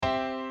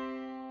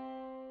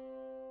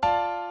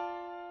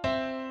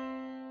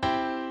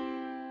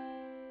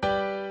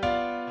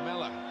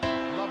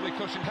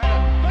cushioned header.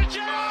 But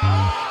you beauty!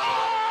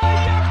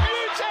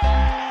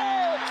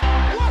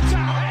 What a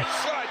head,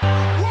 son!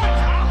 What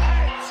a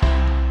head!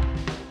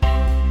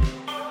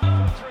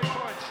 3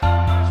 points.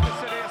 Manchester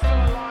City are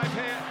still alive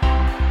here.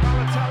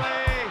 Balotelli,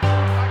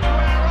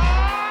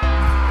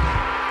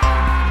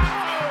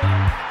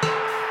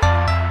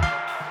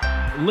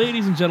 Aguero!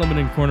 Ladies and gentlemen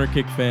and Corner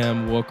Kick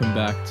fam, welcome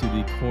back to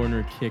the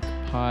Corner Kick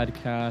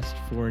podcast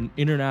for an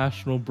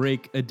international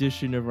break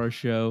edition of our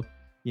show.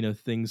 You know,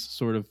 things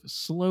sort of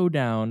slow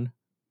down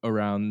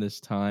around this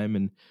time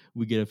and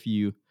we get a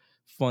few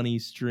funny,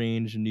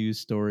 strange news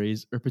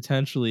stories or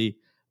potentially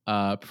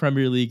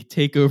Premier League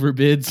takeover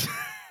bids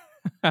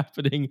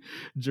happening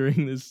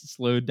during this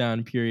slowed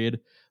down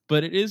period.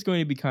 But it is going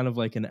to be kind of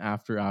like an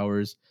after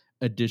hours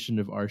edition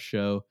of our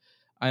show.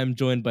 I am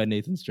joined by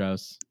Nathan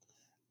Strauss.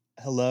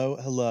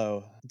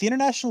 Hello. The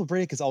international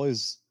break is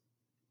always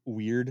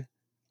weird,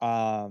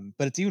 but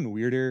it's even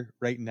weirder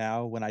right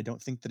now when I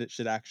don't think that it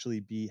should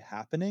actually be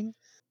happening.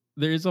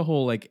 There is a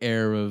whole like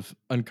air of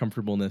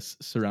uncomfortableness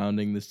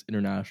surrounding this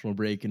international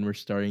break, and we're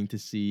starting to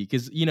see,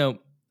 because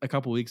a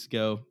couple weeks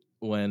ago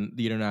when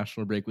the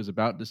international break was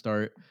about to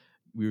start,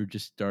 we were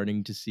just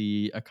starting to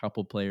see a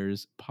couple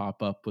players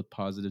pop up with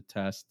positive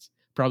tests.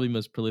 Probably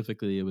most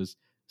prolifically it was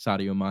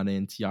Sadio Mane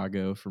and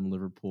Thiago from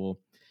Liverpool,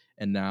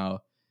 and now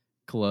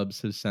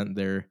clubs have sent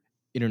their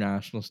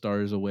international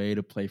stars away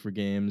to play for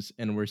games,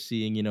 and we're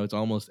seeing it's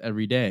almost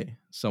every day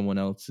someone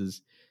else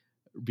is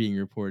being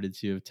reported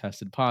to have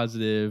tested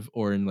positive,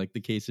 or in like the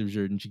case of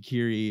Xherdan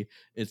Shaqiri,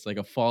 it's like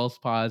a false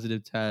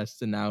positive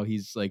test, and now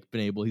he's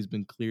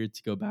been cleared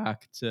to go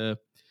back to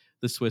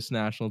the Swiss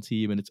national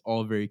team, and it's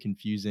all very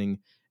confusing,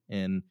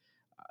 and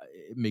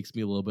it makes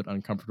me a little bit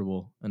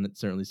uncomfortable, and it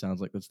certainly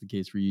sounds like that's the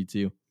case for you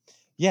too.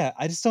 Yeah,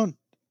 I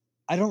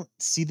don't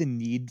see the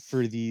need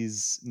for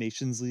these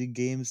Nations League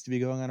games to be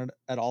going on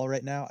at all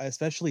right now. I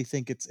especially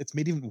think it's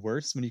made even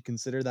worse when you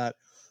consider that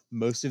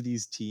most of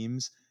these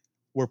teams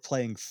were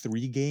playing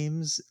 3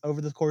 games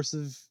over the course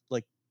of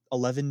like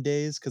 11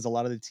 days, because a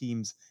lot of the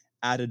teams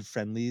added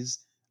friendlies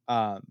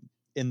um,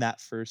 in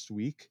that first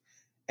week.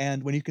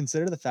 And when you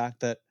consider the fact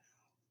that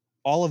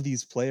all of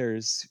these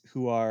players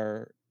who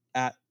are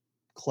at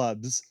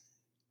clubs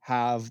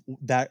have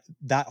that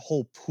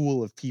whole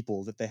pool of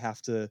people that they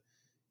have to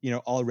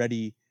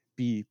already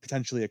be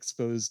potentially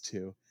exposed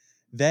to,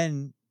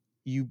 then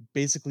you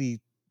basically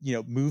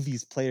move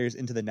these players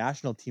into the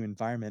national team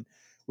environment,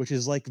 which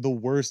is like the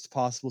worst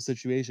possible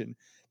situation,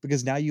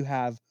 because now you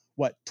have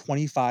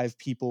 25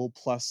 people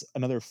plus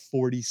another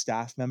 40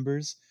 staff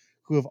members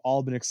who have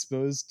all been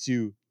exposed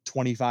to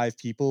 25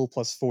 people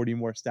plus 40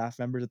 more staff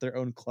members at their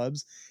own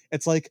clubs.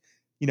 It's like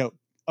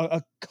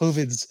a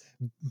COVID's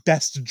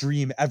best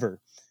dream ever,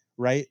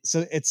 right?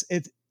 So it's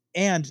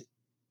and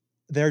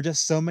there are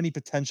just so many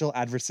potential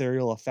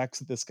adversarial effects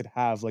that this could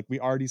have. Like, we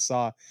already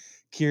saw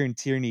Kieran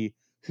Tierney,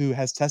 who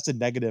has tested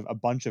negative a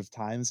bunch of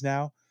times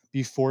now,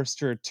 be forced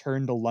to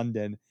return to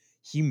London.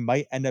 He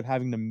might end up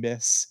having to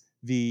miss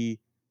the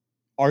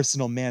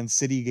Arsenal Man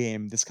City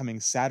game this coming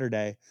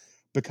Saturday,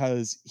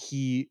 because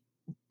he,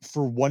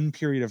 for one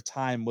period of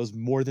time, was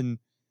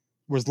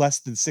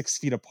less than 6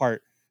 feet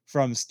apart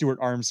from Stuart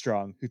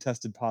Armstrong, who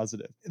tested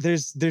positive.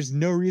 There's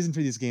no reason for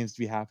these games to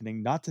be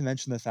happening, not to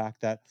mention the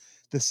fact that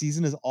the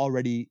season is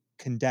already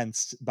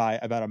condensed by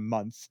about a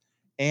month.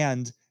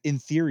 And in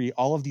theory,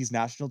 all of these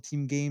national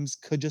team games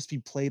could just be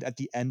played at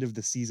the end of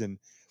the season,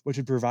 which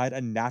would provide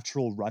a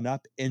natural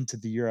run-up into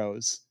the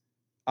Euros.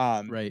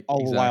 Right,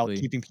 All the while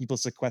exactly. keeping people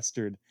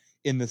sequestered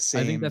in the I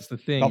think same that's the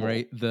thing, bubble.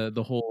 right?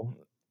 The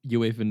whole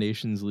UEFA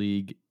Nations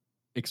League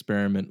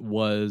experiment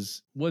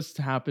was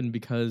to happen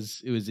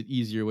because it was an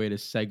easier way to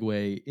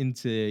segue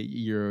into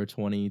Euro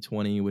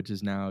 2020, which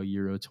is now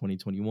Euro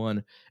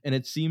 2021. And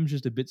it seems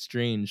just a bit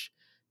strange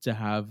to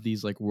have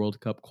these like World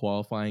Cup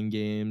qualifying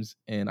games.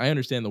 And I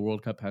understand the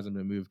World Cup hasn't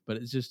been moved, but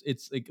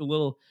it's like a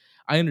little,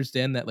 I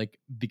understand that like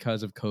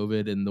because of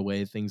COVID and the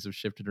way things have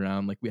shifted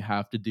around, like we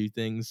have to do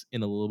things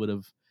in a little bit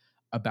of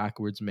a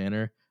backwards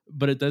manner.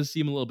 But it does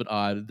seem a little bit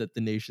odd that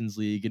the Nations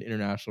League and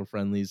international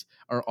friendlies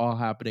are all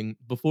happening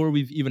before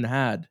we've even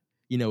had,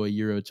 a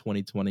Euro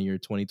 2020 or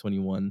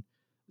 2021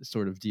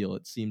 sort of deal.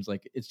 It seems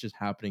like it's just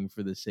happening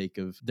for the sake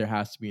of there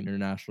has to be an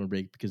international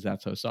break because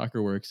that's how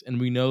soccer works. And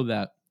we know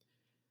that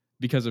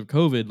because of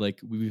COVID, like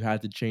we've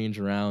had to change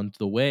around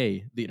the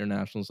way the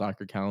international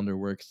soccer calendar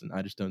works. And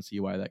I just don't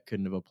see why that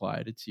couldn't have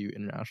applied to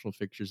international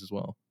fixtures as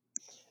well.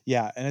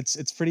 Yeah, and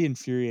it's pretty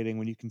infuriating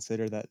when you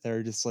consider that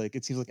they're just like,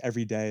 it seems like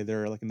every day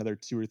there are like another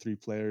 2 or 3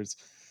 players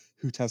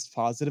who test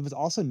positive. It's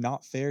also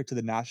not fair to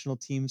the national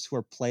teams who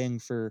are playing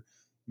for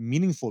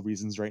meaningful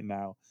reasons right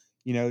now.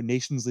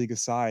 Nations League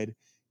aside,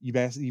 you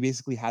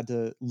basically had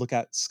to look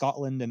at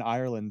Scotland and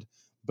Ireland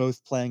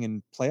both playing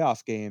in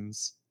playoff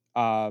games,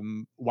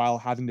 while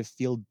having to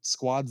field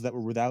squads that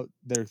were without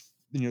their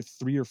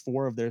 3 or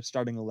 4 of their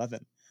starting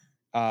 11.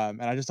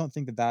 And I just don't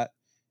think that that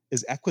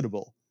is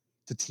equitable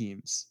to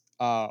teams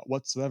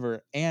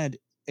whatsoever. And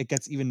it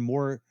gets even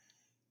more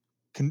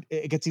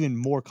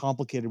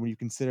complicated when you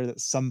consider that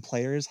some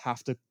players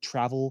have to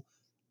travel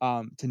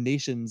to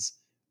nations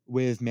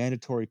with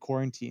mandatory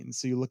quarantines.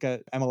 So you look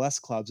at MLS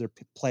clubs are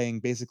playing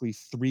basically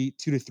 2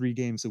 to 3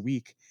 games a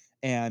week,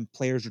 and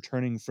players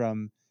returning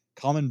from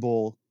Common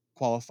Bowl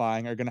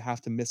qualifying are going to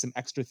have to miss an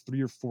extra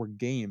 3 or 4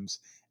 games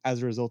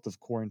as a result of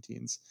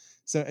quarantines.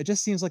 So it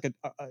just seems like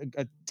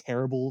a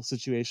terrible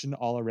situation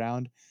all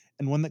around,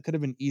 and one that could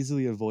have been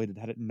easily avoided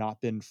had it not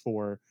been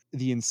for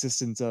the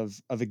insistence of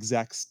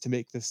execs to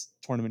make this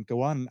tournament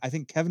go on. I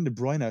think Kevin De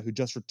Bruyne, who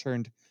just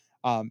returned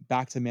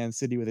back to Man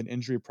City with an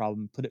injury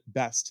problem, put it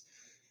best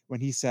when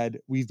he said,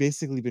 "We've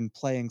basically been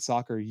playing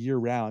soccer year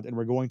round, and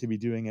we're going to be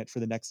doing it for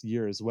the next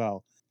year as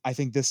well." I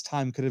think this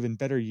time could have been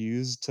better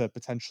used to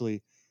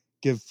potentially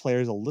give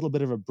players a little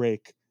bit of a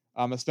break,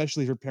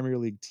 especially for Premier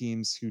League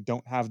teams who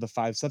don't have the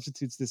 5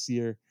 substitutes this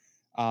year,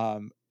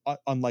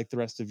 unlike the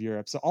rest of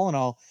Europe. So all in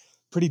all,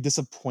 pretty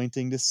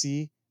disappointing to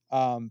see,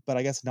 but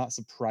I guess not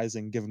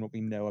surprising given what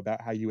we know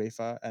about how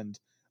UEFA and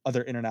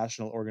other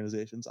international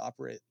organizations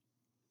operate.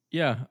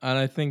 Yeah, and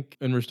I think,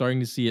 and we're starting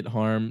to see it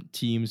harm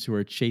teams who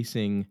are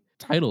chasing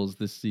titles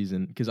this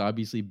season, because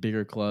obviously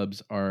bigger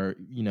clubs are,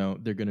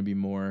 they're going to be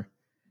more,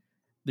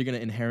 they're going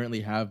to inherently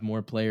have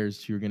more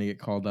players who are going to get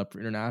called up for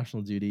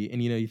international duty.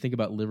 And, you think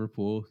about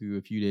Liverpool, who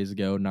a few days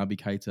ago,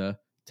 Naby Keita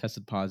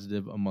tested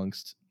positive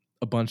amongst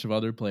a bunch of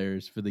other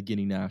players for the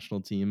Guinea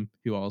national team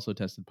who also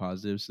tested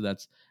positive. So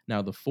that's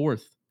now the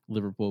 4th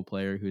Liverpool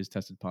player who has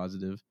tested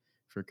positive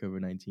for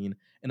COVID-19.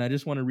 And I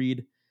just want to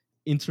read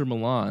Inter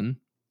Milan,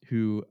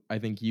 who I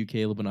think you,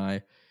 Caleb, and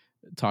I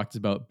talked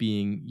about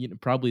being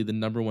probably the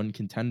number one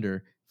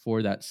contender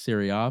for that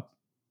Serie A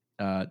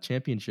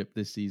championship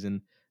this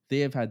season. They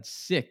have had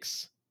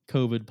 6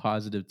 COVID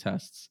positive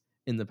tests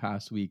in the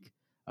past week.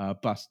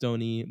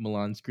 Bastoni,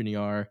 Milan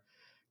Skriniar,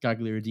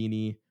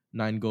 Gagliardini,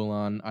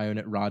 Nainggolan,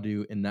 Ionet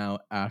Radu, and now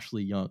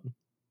Ashley Young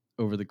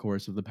over the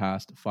course of the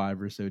past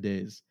 5 or so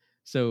days.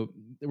 So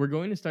we're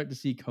going to start to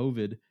see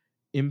COVID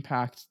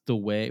impact the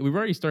way, we're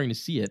already starting to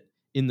see it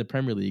in the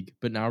Premier League,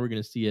 but now we're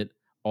going to see it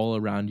all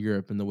around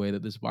Europe in the way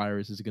that this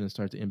virus is going to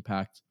start to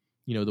impact,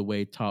 the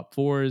way top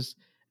fours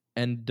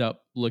end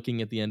up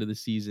looking at the end of the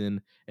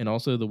season, and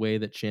also the way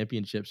that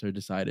championships are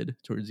decided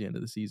towards the end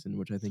of the season,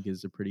 which I think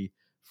is a pretty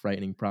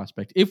frightening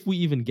prospect. If we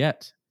even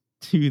get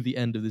to the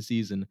end of the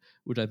season,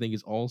 which I think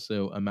is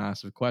also a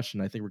massive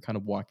question. I think we're kind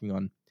of walking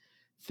on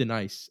thin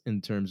ice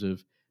in terms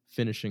of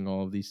finishing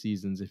all of these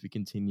seasons if we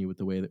continue with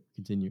the way that we're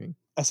continuing.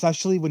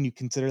 Especially when you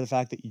consider the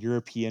fact that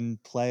European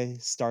play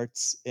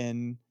starts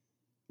in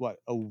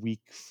a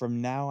week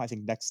from now. I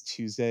think next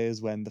Tuesday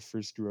is when the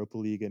first Europa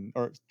League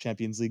or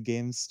Champions League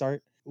games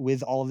start.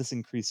 With all of this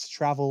increased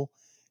travel,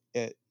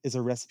 it is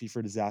a recipe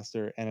for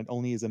disaster, and it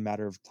only is a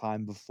matter of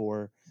time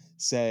before,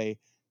 say,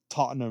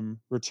 Tottenham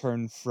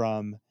return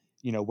from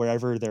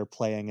wherever they're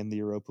playing in the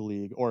Europa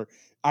League, or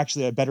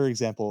actually a better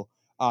example,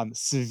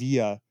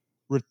 Sevilla.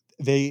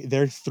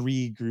 Their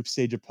 3 group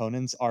stage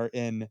opponents are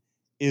in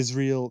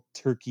Israel,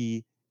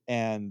 Turkey,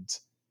 and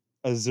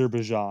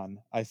Azerbaijan,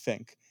 I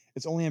think.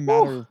 It's only a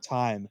matter of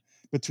time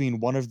between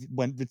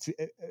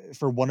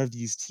for one of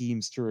these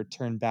teams to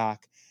return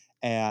back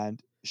and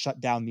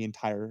shut down the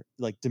entire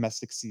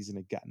domestic season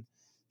again.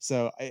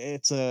 So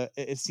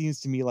it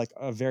seems to me like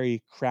a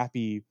very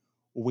crappy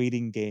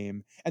waiting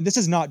game. And this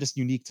is not just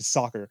unique to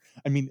soccer.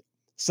 I mean,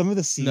 some of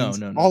the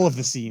scenes, all of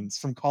the scenes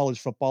from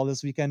college football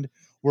this weekend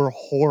were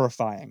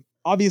horrifying.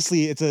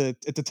 Obviously, it's a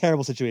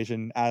terrible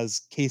situation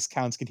as case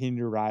counts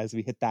continue to rise.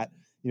 We hit that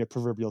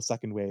proverbial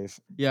second wave.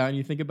 Yeah, and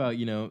you think about,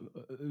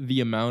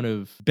 the amount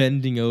of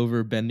bending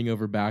over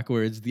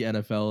backwards the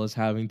NFL is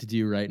having to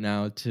do right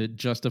now to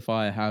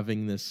justify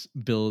having this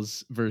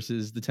Bills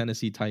versus the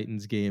Tennessee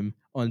Titans game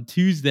on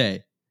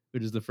Tuesday,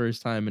 which is the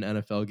first time an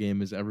NFL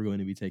game is ever going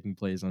to be taking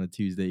place on a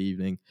Tuesday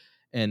evening.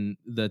 And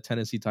the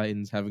Tennessee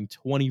Titans having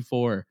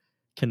 24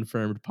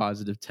 confirmed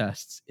positive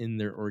tests in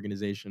their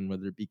organization,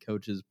 whether it be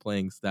coaches,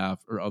 playing staff,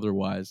 or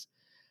otherwise.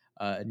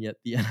 And yet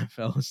the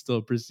NFL is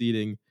still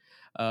proceeding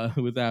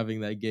with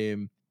having that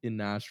game in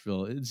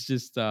Nashville. It's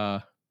just, it's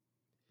a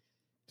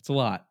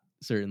lot,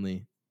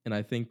 certainly. And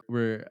I think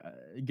we're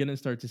going to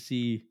start to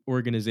see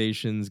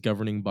organizations,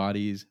 governing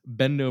bodies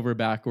bend over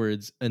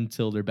backwards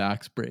until their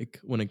backs break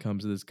when it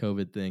comes to this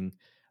COVID thing.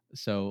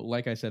 So,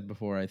 like I said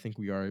before, I think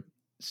we are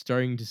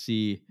starting to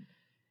see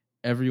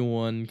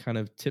everyone kind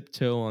of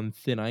tiptoe on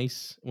thin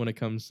ice when it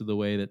comes to the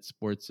way that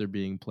sports are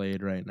being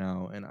played right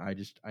now. And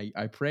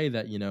I pray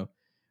that,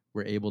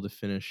 we're able to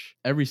finish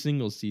every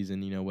single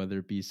season, whether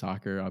it be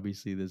soccer.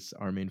 Obviously, this is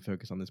our main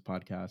focus on this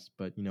podcast,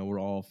 but, we're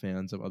all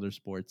fans of other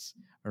sports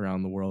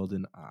around the world.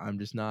 And I'm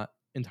just not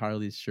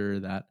entirely sure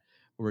that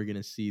we're going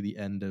to see the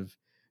end of,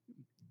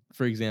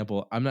 for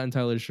example, I'm not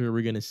entirely sure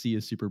we're going to see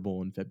a Super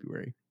Bowl in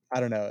February.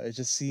 I don't know. It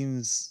just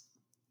seems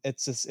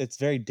it's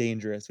very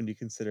dangerous when you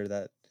consider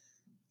that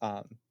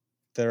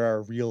there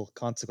are real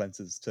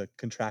consequences to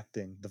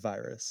contracting the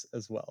virus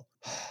as well.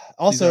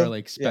 Also, these are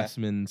like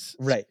specimens,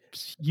 right?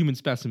 Human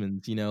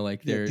specimens, these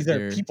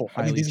are people.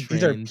 I mean,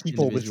 these are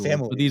people with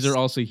families. But these are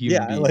also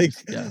human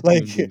beings. Human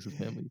beings with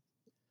families.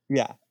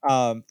 Yeah,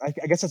 I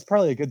guess that's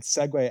probably a good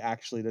segue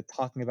actually to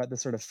talking about the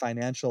sort of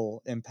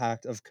financial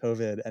impact of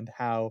COVID and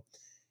how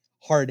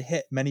hard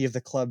hit many of the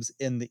clubs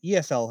in the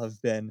EFL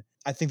have been.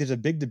 I think there's a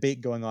big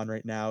debate going on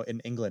right now in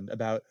England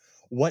about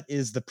what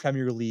is the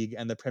Premier League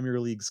and the Premier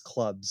League's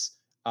clubs'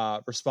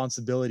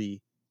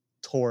 responsibility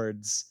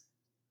towards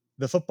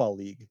the Football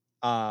League.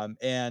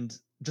 And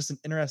just an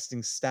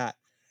interesting stat,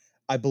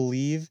 I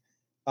believe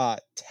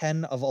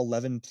 10 of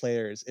 11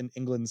 players in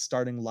England's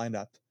starting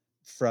lineup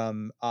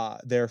from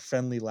their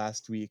friendly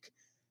last week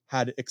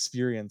had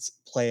experience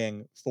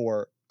playing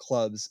for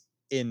clubs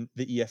in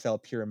the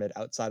EFL pyramid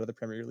outside of the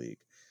Premier League.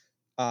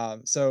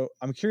 So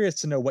I'm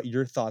curious to know what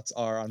your thoughts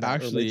are on that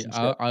Actually,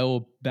 relationship. I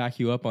will back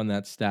you up on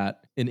that stat.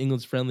 In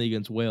England's friendly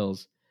against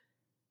Wales,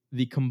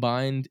 the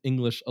combined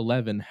English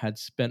 11 had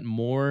spent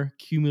more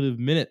cumulative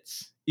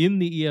minutes in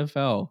the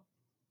EFL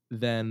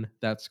than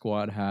that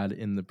squad had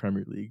in the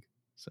Premier League.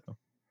 So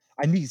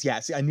I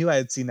knew I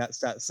had seen that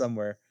stat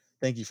somewhere.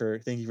 Thank you for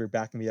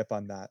backing me up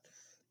on that.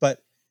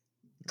 But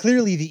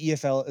clearly, the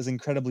EFL is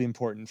incredibly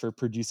important for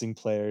producing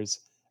players.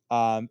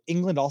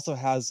 England also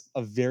has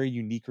a very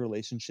unique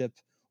relationship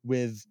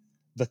with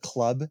the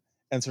club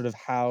and sort of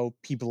how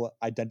people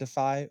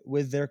identify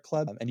with their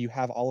club. And you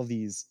have all of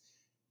these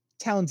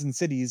towns and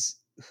cities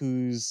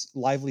whose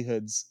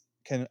livelihoods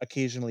can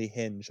occasionally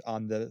hinge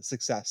on the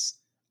success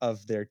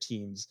of their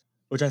teams,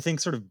 which I think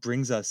sort of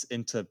brings us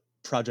into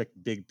Project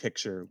Big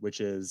Picture,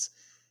 which is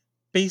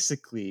or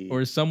basically,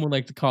 as someone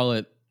like to call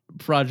it,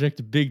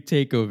 Project Big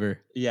Takeover.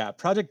 yeah,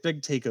 Project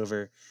Big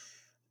Takeover.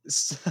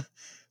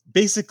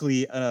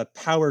 Basically a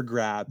power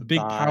grab Big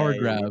power by,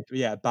 grab.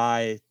 yeah,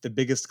 by the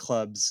biggest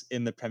clubs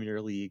in the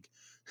Premier League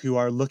who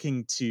are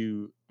looking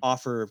to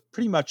offer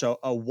pretty much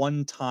a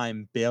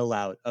one-time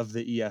bailout of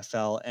the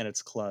EFL and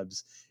its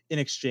clubs in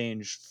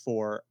exchange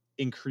for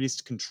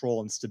increased control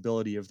and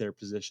stability of their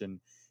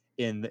position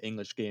in the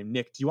English game.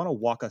 Nick, do you want to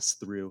walk us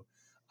through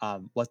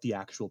what the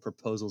actual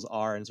proposals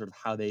are and sort of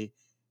how they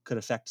could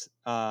affect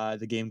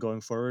the game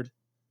going forward?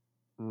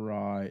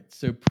 Right.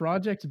 So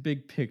Project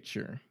Big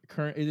Picture.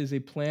 It is a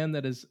plan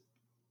that is,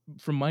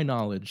 from my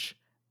knowledge,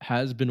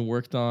 has been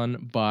worked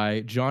on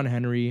by John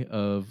Henry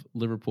of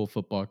Liverpool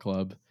Football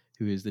Club,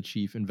 who is the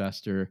chief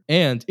investor.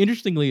 And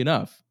interestingly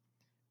enough,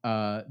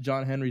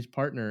 John Henry's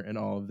partner in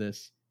all of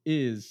this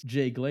is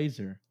Jay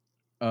Glazer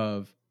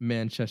of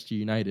Manchester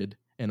United,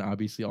 and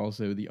obviously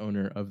also the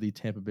owner of the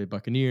Tampa Bay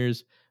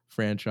Buccaneers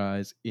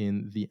franchise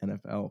in the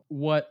NFL.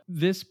 What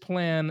this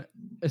plan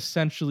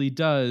essentially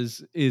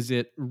does is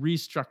it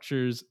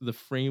restructures the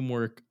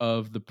framework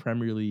of the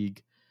Premier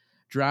League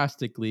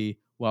drastically,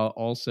 while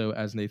also,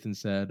 as Nathan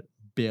said,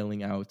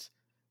 bailing out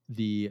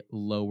the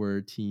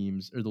lower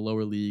teams or the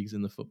lower leagues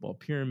in the football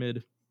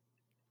pyramid,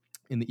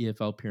 in the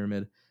EFL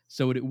pyramid.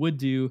 So what it would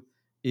do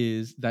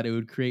is that it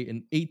would create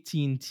an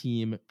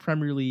 18-team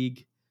Premier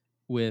League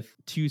with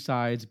two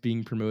sides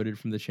being promoted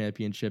from the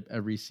championship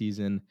every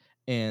season,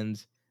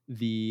 and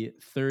the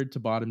third to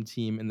bottom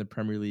team in the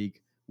Premier League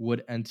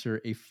would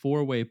enter a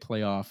four-way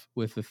playoff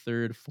with the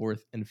third,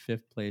 fourth, and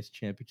fifth place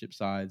championship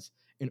sides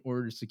in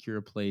order to secure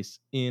a place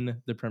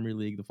in the Premier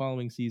League the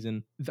following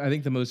season. I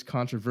think the most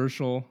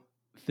controversial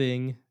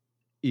thing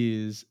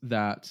is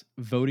that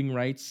voting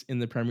rights in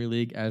the Premier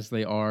League, as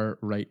they are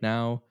right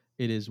now,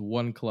 it is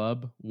one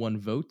club, one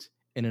vote.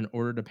 And in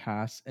order to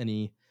pass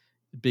any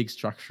big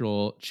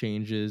structural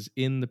changes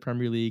in the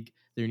Premier League,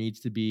 there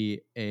needs to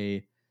be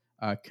a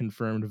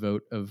confirmed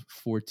vote of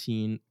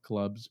 14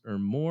 clubs or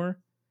more.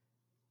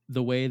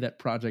 The way that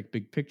Project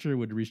Big Picture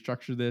would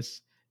restructure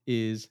this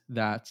is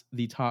that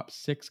the top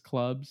 6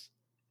 clubs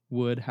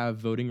would have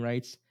voting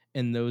rights,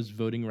 and those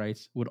voting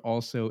rights would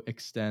also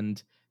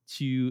extend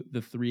to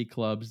the 3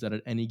 clubs that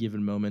at any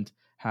given moment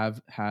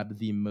have had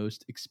the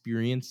most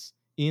experience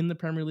in the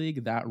Premier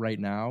League. That right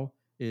now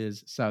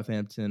is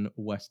Southampton,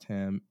 West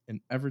Ham, and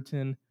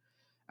Everton.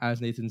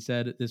 As Nathan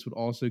said, this would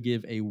also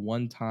give a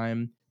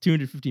one-time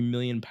 £250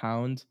 million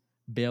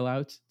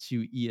bailout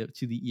to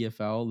the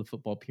EFL, the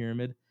football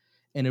pyramid,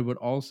 and it would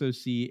also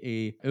see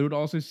a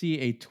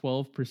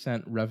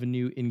 12%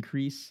 revenue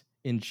increase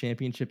in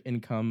championship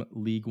income,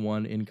 League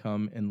One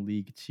income, and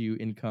League Two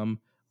income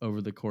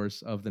over the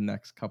course of the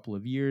next couple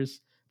of years.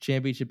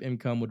 Championship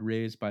income would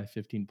raise by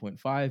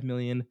 15.5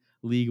 million,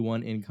 League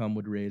One income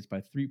would raise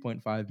by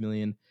 3.5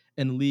 million,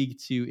 and League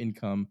Two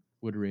income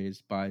would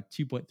raise by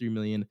 2.3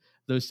 million.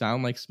 Those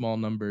sound like small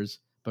numbers,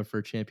 but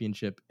for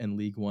championship and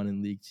League One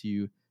and League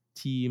Two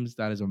teams,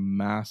 that is a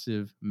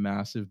massive,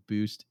 massive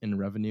boost in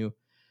revenue.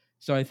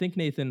 So I think,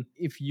 Nathan,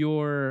 if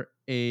you're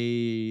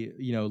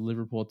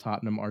Liverpool,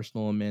 Tottenham,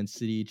 Arsenal, Man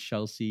City,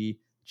 Chelsea,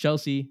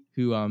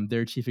 who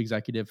their chief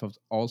executive has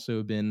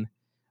also been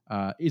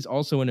is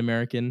also an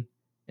American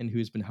and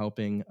who's been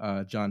helping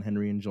John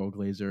Henry and Joel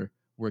Glazer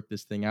work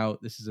this thing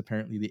out. This is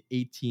apparently the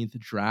 18th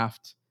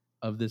draft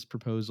of this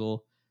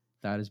proposal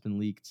that has been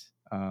leaked.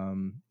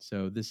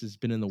 So this has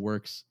been in the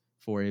works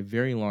for a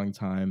very long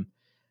time.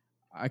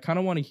 I kind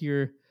of want to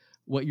hear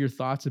what your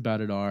thoughts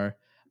about it are.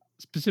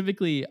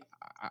 Specifically,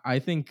 I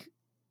think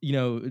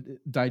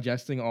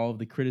digesting all of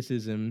the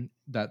criticism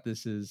that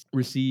this has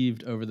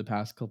received over the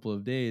past couple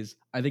of days,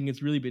 I think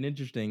it's really been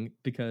interesting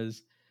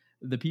because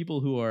the people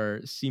who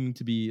are seeming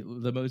to be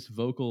the most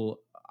vocal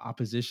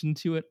opposition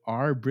to it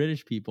are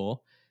British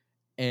people.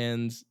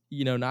 And,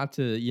 not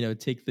to,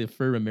 take the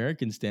firm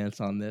American stance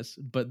on this,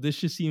 but this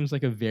just seems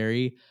like a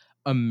very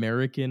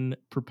American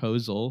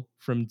proposal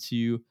from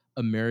two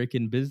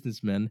American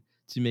businessmen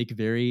to make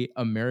very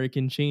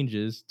American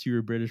changes to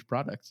your British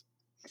products.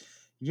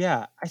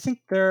 Yeah, I think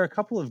there are a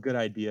couple of good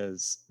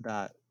ideas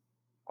that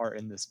are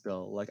in this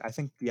bill. Like, I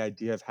think the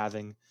idea of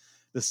having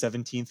the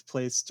 17th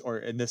placed, or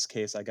in this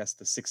case, I guess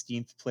the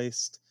 16th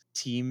placed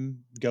team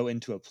go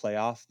into a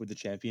playoff with the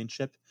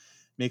championship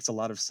makes a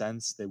lot of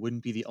sense. They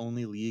wouldn't be the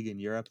only league in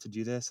Europe to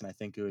do this, and I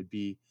think it would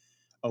be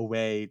a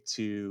way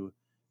to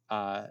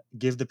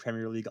give the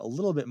Premier League a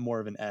little bit more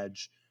of an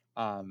edge.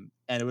 And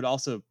it would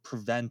also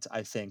prevent,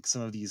 I think,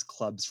 some of these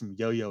clubs from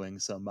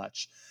yo-yoing so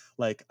much.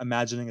 Like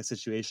imagining a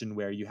situation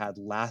where you had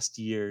last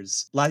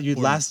year's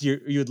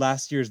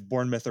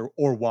Bournemouth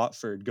or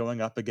Watford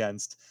going up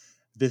against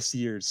this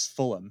year's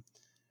Fulham.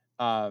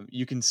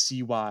 You can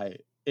see why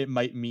it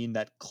might mean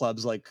that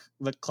clubs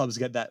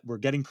that were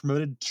getting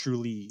promoted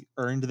truly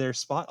earned their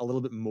spot a little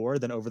bit more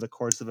than over the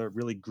course of a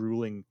really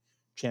grueling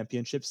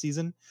championship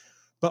season.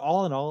 But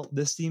all in all,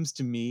 this seems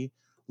to me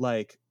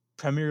like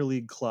Premier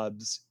League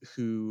clubs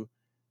who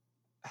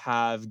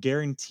have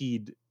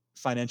guaranteed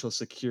financial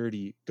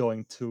security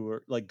going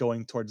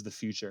towards the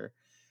future,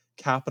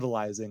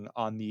 capitalizing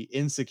on the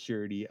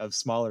insecurity of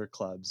smaller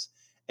clubs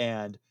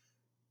and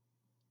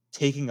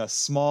taking a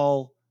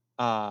small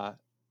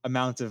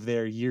amount of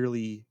their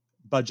yearly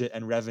budget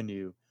and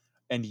revenue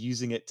and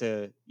using it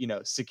to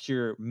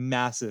secure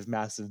massive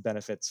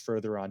benefits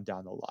further on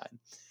down the line.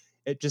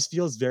 It just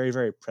feels very,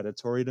 very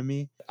predatory to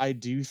me. I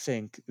do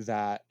think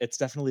that it's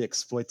definitely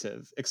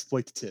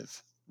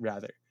exploitative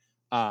rather.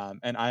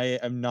 And I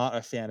am not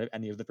a fan of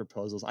any of the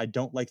proposals. I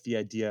don't like the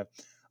idea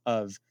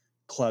of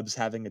clubs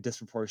having a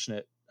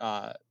disproportionate,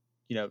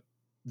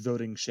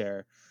 voting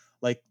share.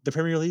 Like the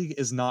Premier League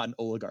is not an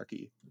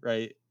oligarchy,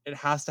 right? It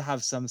has to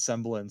have some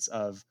semblance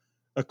of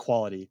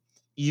equality,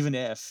 even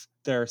if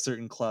there are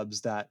certain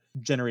clubs that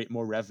generate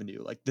more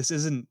revenue. Like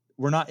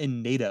we're not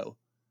in NATO,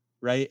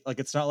 right? Like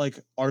it's not like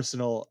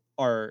Arsenal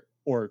are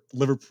or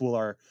Liverpool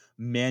are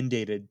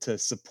mandated to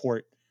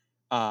support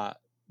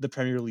the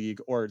Premier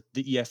League or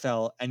the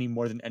EFL any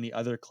more than any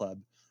other club.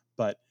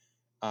 But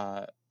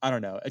I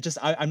don't know.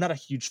 I'm not a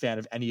huge fan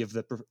of any of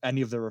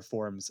the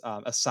reforms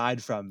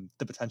aside from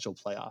the potential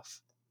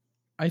playoff.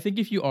 I think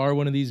if you are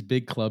one of these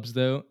big clubs,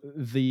 though,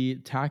 the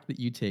tack that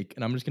you take,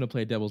 and I'm just going to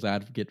play devil's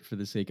advocate for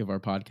the sake of our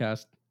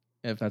podcast,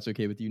 if that's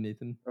okay with you,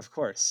 Nathan. Of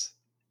course.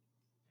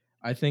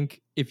 I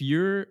think if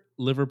you're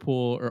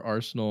Liverpool or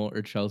Arsenal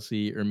or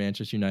Chelsea or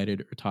Manchester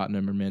United or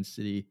Tottenham or Man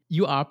City,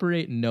 you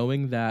operate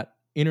knowing that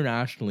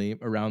internationally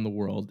around the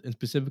world, and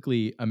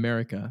specifically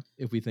America,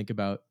 if we think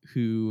about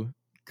who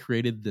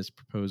created this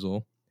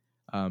proposal,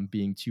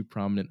 being two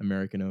prominent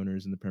American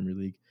owners in the Premier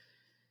League,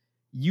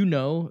 you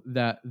know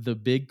that the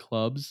big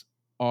clubs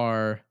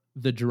are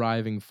the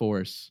driving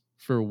force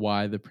for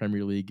why the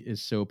Premier League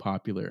is so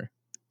popular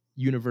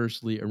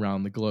universally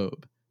around the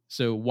globe.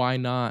 So why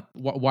not?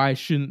 Why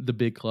shouldn't the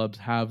big clubs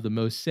have the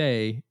most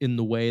say in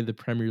the way the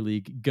Premier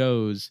League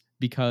goes?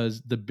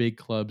 Because the big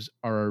clubs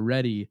are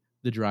already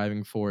the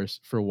driving force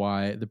for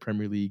why the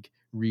Premier League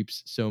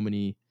reaps so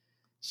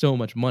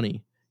much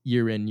money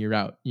year in, year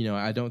out.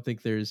 I don't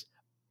think there's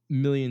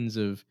millions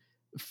of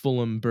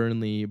Fulham,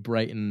 Burnley,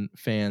 Brighton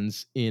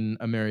fans in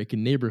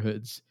American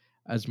neighborhoods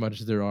as much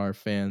as there are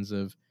fans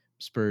of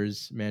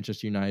Spurs,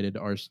 Manchester United,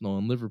 Arsenal,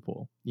 and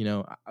Liverpool.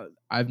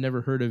 I've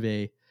never heard of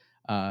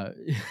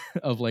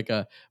of like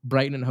a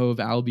Brighton and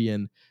Hove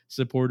Albion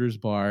supporters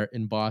bar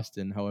in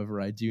Boston. However,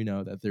 I do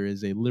know that there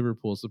is a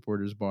Liverpool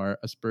supporters bar,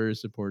 a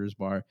Spurs supporters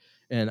bar,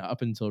 and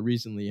up until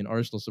recently, an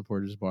Arsenal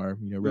supporters bar.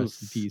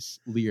 Rest in peace,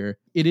 Lear.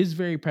 It is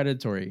very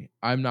predatory.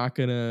 I'm not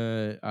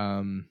gonna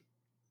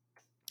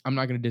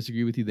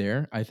disagree with you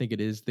there. I think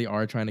they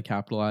are trying to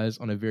capitalize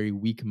on a very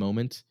weak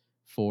moment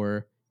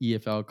for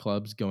EFL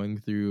clubs going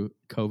through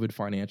COVID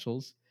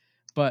financials.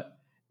 But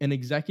an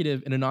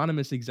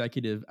anonymous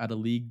executive at a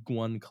League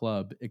One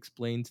club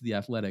explained to The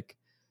Athletic,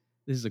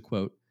 this is a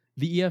quote,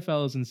 "The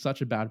EFL is in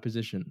such a bad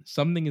position.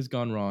 Something has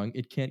gone wrong.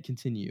 It can't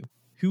continue.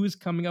 Who is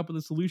coming up with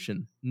a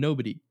solution?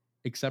 Nobody,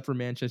 except for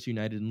Manchester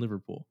United and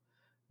Liverpool.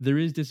 There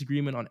is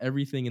disagreement on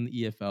everything in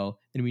the EFL,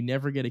 and we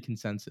never get a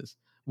consensus.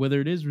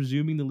 Whether it is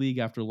resuming the league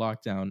after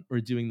lockdown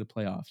or doing the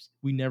playoffs,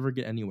 we never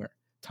get anywhere.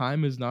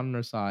 Time is not on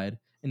our side,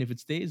 and if it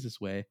stays this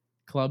way,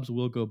 clubs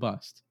will go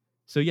bust.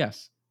 So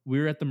yes,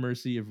 we're at the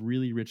mercy of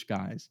really rich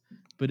guys,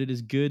 but it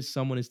is good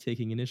someone is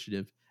taking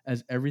initiative,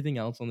 as everything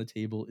else on the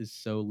table is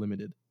so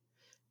limited.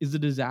 Is it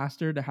a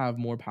disaster to have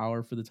more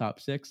power for the top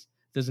six?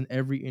 Doesn't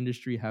every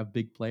industry have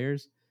big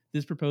players?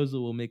 This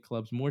proposal will make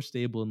clubs more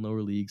stable in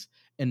lower leagues,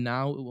 and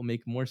now it will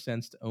make more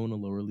sense to own a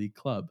lower league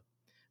club.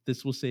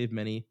 This will save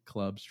many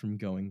clubs from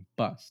going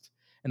bust."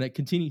 And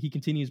he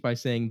continues by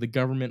saying the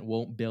government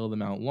won't bail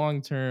them out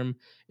long term.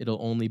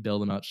 It'll only bail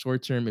them out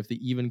short term if they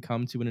even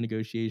come to a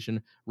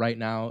negotiation. Right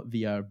now,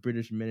 the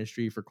British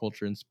Ministry for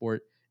Culture and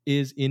Sport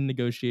is in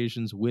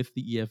negotiations with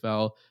the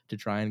EFL to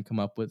try and come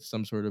up with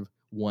some sort of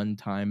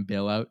one-time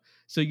bailout.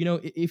 So,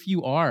 if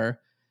you are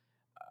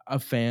a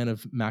fan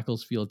of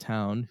Macclesfield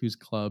Town, whose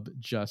club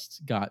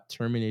just got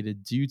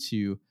terminated due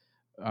to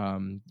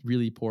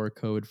really poor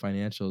code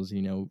financials,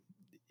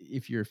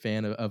 if you're a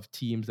fan of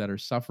teams that are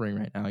suffering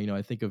right now,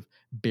 I think of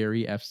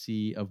Barry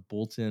FC, of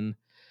Bolton.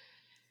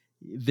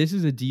 This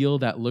is a deal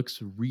that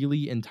looks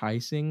really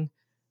enticing,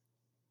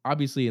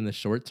 obviously in the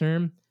short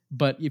term.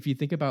 But if you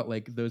think about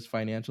like those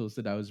financials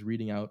that I was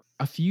reading out,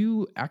 a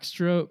few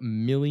extra £1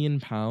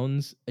 million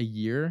a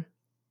year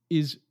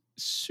is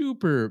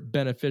super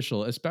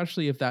beneficial,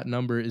 especially if that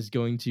number is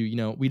going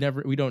to,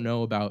 we don't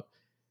know about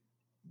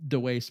the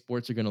way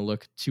sports are going to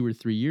look 2 or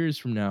 3 years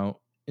from now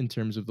in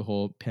terms of the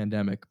whole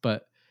pandemic.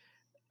 But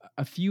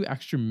a few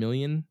extra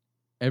million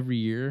every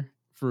year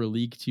for a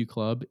League Two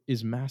club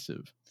is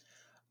massive.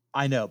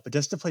 I know, but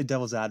just to play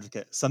devil's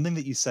advocate, something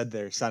that you said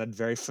there sounded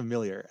very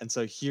familiar. And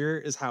so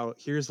here's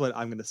what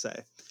I'm going to say.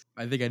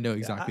 I think I know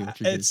exactly what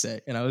you're going to It's say,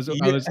 and I was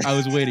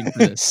yeah. waiting for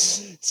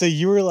this. So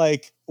you were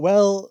like,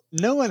 well,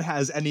 no one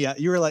has any.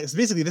 You were like, so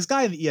basically, this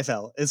guy in the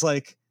EFL is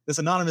like this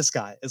anonymous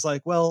guy. Is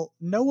like, well,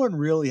 no one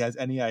really has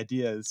any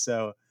ideas.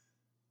 So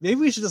maybe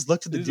we should just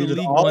look to the This is dude a with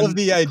League all of One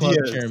the club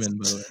ideas. chairman,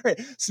 by the way.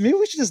 Right. So maybe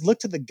we should just look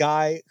to the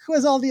guy who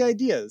has all the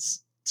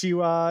ideas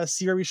to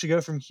see where we should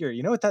go from here.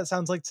 You know what that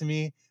sounds like to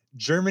me?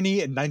 Germany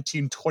in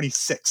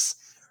 1926,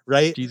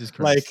 right? Jesus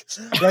Christ.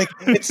 Like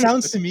it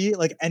sounds to me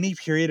like any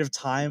period of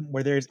time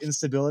where there's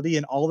instability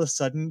and all of a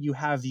sudden you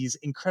have these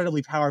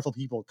incredibly powerful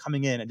people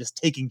coming in and just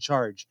taking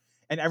charge.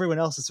 And everyone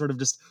else is sort of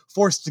just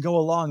forced to go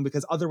along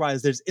because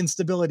otherwise there's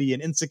instability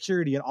and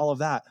insecurity and all of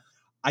that.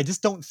 I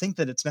just don't think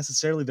that it's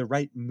necessarily the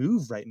right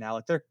move right now.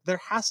 Like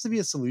there has to be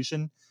a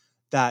solution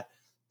that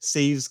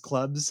saves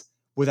clubs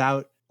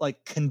without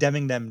like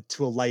condemning them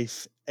to a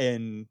life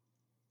in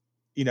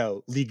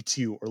League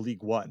Two or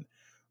League One,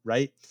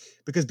 right?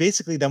 Because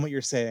basically then what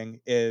you're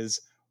saying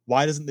is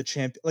why doesn't the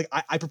champ like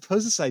I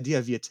proposed this idea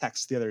via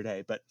text the other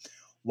day, but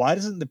why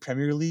doesn't the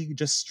Premier League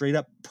just straight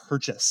up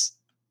purchase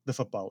the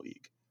Football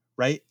League,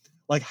 right?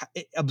 Like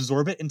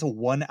absorb it into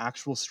one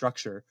actual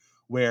structure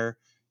where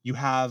you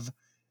have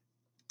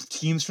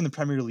teams from the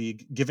Premier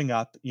League giving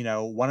up,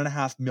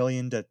 £1.5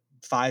 million to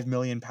 £5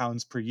 million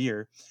per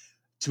year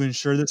to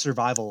ensure the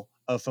survival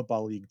of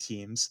Football League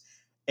teams.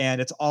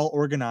 And it's all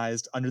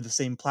organized under the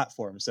same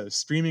platform. So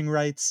streaming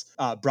rights,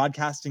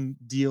 broadcasting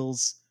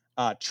deals,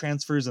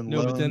 transfers and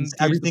No, but then loans, here's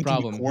the everything can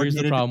be problem. Here's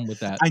the coordinated. problem with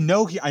that. I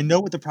know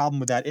what the problem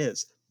with that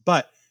is.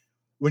 But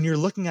when you're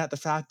looking at the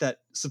fact that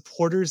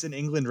supporters in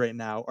England right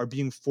now are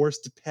being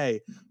forced to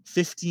pay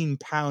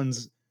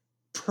 £15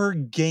 per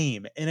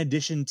game in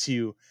addition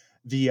to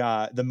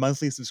the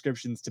monthly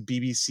subscriptions to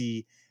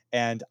BBC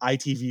and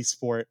ITV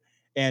Sport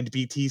and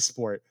BT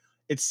Sport,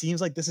 it seems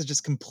like this is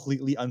just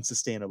completely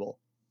unsustainable.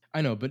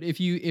 I know, but if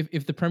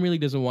the Premier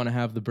League doesn't want to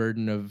have the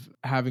burden of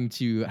having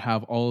to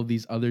have all of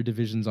these other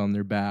divisions on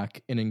their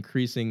back and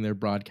increasing their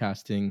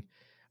broadcasting,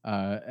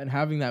 and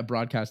having that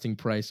broadcasting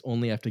price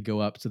only have to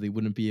go up so they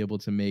wouldn't be able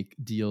to make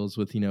deals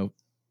with,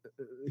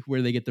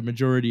 where they get the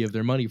majority of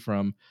their money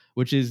from,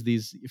 which is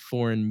these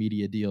foreign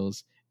media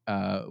deals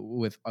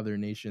with other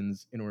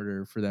nations in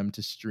order for them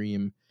to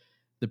stream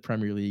the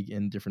Premier League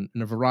in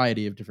a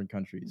variety of different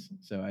countries.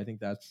 So I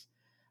think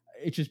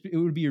it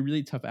would be a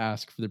really tough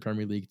ask for the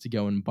Premier League to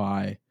go and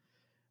buy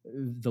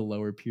the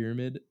lower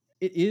pyramid.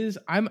 It is.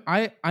 I'm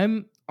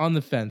on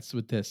the fence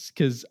with this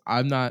because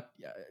I'm not.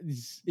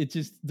 It's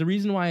just the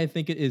reason why I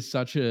think it is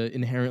such a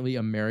inherently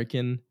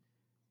American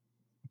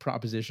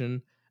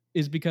proposition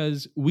is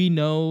because we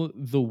know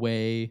the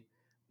way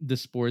the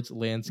sports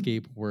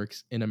landscape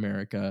works in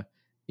America,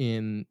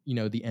 in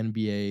the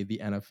NBA,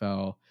 the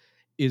NFL,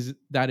 is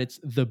that it's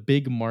the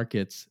big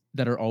markets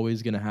that are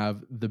always going to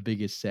have the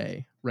biggest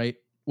say, right?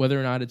 Whether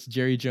or not it's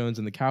Jerry Jones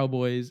and the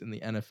Cowboys in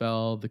the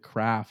NFL, the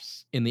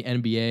Crafts in the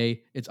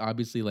NBA, it's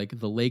obviously like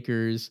the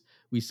Lakers.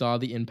 We saw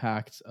the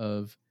impacts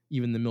of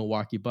even the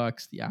Milwaukee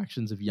Bucks, the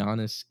actions of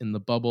Giannis in the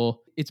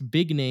bubble. It's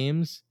big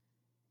names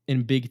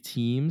and big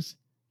teams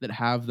that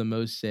have the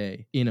most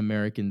say in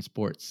American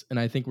sports. And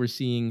I think we're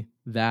seeing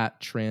that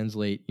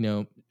translate.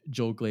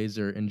 Joel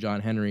Glazer and John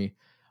Henry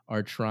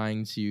are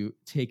trying to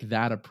take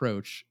that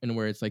approach, and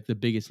where it's like the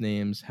biggest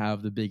names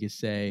have the biggest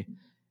say,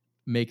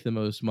 make the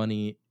most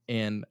money,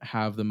 and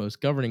have the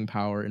most governing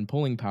power and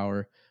pulling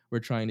power. We're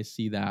trying to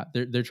see that.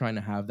 They're trying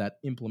to have that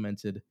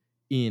implemented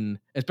in,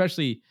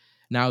 especially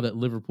now that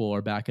Liverpool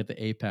are back at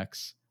the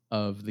apex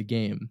of the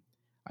game.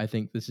 I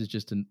think this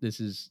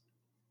is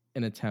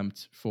an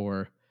attempt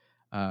for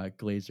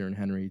Glazer and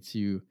Henry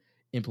to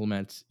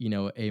implement,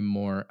 a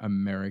more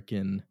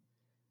American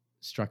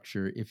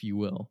structure, if you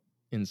will,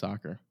 in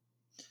soccer.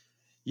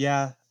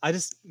 Yeah,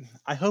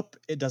 I hope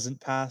it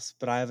doesn't pass,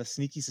 but I have a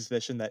sneaky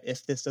suspicion that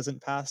if this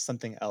doesn't pass,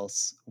 something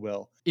else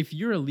will. If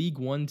you're a League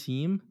One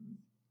team,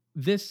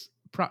 this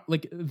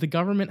like the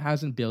government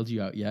hasn't bailed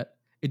you out yet.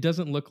 It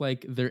doesn't look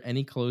like they're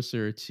any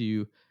closer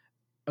to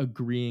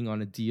agreeing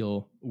on a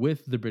deal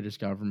with the British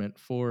government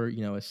for,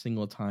 a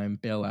single time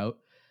bailout.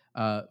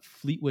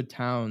 Fleetwood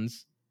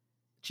Town's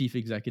chief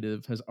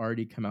executive has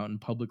already come out and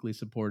publicly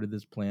supported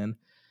this plan.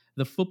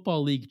 The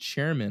Football League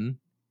chairman,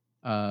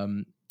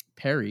 um,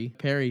 Perry,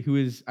 who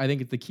is, I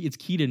think it's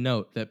key to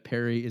note that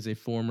Perry is a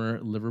former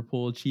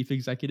Liverpool chief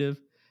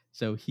executive,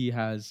 so he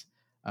has,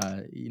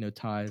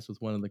 ties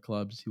with one of the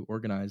clubs who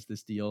organized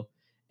this deal.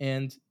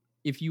 And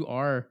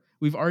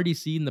we've already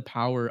seen the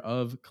power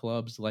of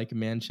clubs like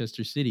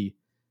Manchester City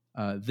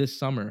this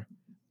summer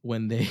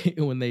when they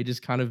when they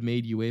just kind of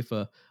made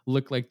UEFA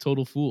look like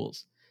total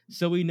fools.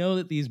 So we know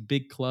that these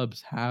big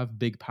clubs have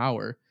big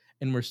power,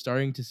 and we're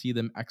starting to see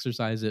them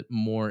exercise it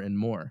more and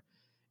more.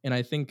 And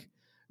I think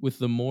with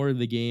the more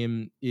the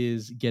game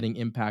is getting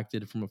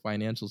impacted from a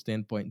financial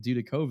standpoint due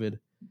to COVID,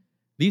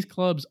 these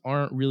clubs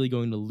aren't really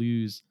going to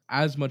lose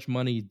as much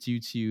money due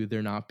to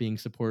there not being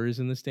supporters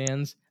in the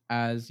stands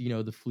as,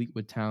 the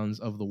Fleetwood Towns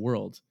of the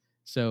world.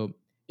 So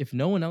if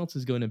no one else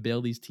is going to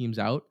bail these teams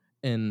out,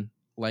 and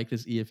like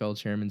this EFL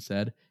chairman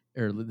said,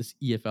 or this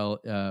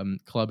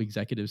EFL club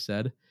executive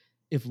said,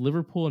 if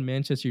Liverpool and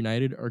Manchester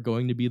United are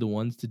going to be the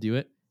ones to do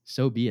it,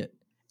 so be it.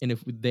 And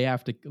if they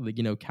have to,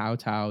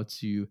 kowtow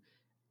to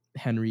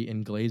Henry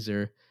and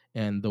Glazer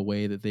and the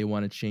way that they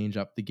want to change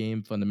up the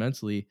game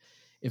fundamentally,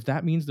 if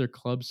that means their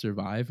clubs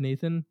survive,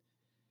 Nathan,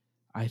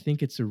 I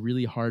think it's a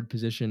really hard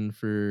position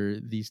for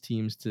these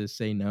teams to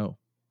say no.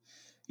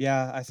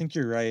 Yeah, I think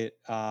you're right.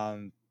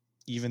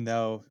 Even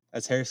though,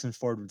 as Harrison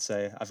Ford would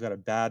say, I've got a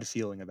bad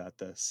feeling about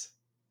this.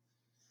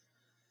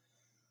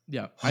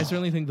 Yeah, I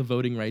certainly think the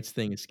voting rights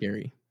thing is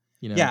scary.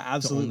 Yeah, To only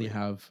absolutely.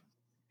 have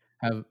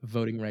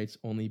voting rights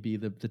only be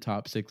the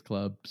top 6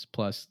 clubs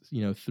plus,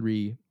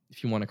 3,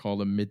 if you want to call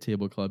them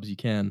mid-table clubs, you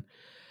can.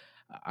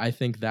 I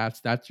think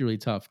that's really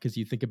tough, because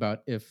you think about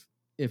if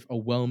a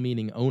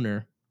well-meaning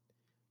owner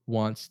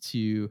wants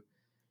to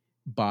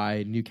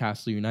buy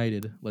Newcastle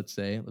United, let's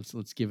say,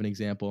 let's give an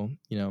example,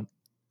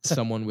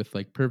 someone with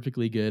like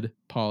perfectly good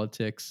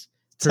politics,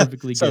 So,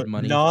 perfectly so good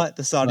money, not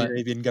the Saudi but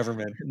Arabian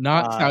government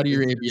not Saudi is,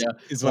 Arabia,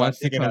 is what I'm wants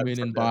to picking up come in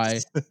from and buy,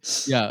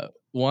 this. yeah,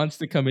 wants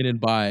to come in and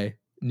buy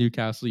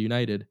Newcastle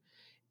United.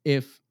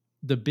 If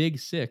the big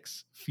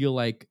 6 feel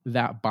like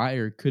that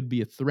buyer could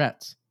be a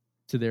threat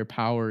to their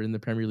power in the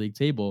Premier League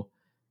table,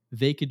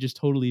 they could just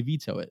totally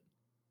veto it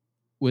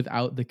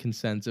without the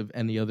consent of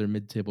any other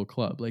mid-table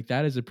club. Like,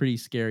 that is a pretty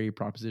scary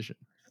proposition.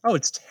 Oh,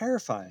 it's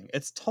terrifying.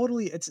 It's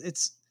totally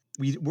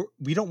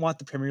we don't want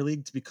the Premier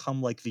League to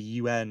become like the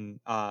UN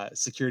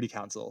Security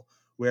Council,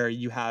 where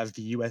you have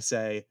the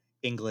USA,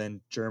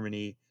 England,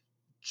 Germany,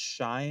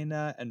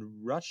 China, and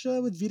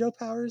Russia with veto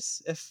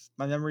powers. If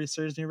my memory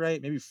serves me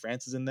right, maybe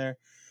France is in there,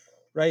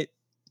 right?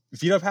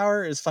 Veto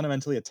power is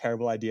fundamentally a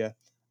terrible idea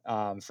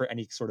for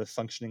any sort of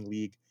functioning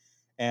league,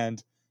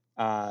 and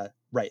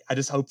right. I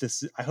hope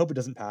it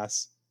doesn't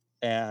pass,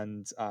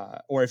 and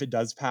or if it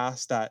does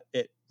pass, that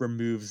it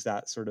removes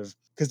that sort of,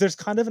 because there's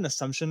kind of an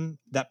assumption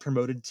that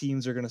promoted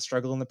teams are going to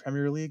struggle in the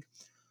Premier League.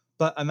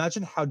 But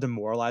imagine how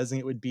demoralizing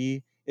it would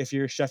be if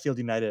you're Sheffield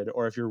United,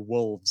 or if you're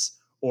Wolves,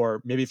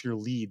 or maybe if you're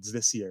Leeds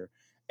this year,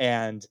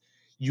 and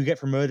you get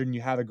promoted and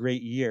you have a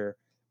great year,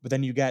 but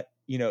then you get,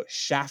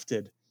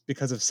 shafted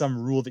because of some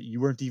rule that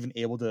you weren't even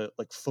able to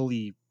like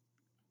fully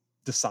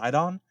decide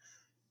on.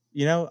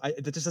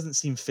 That just doesn't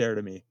seem fair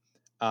to me.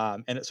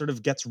 And it sort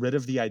of gets rid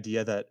of the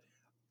idea that,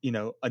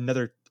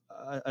 another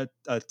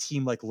a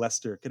team like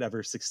Leicester could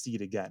ever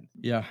succeed again.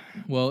 Yeah.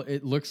 Well,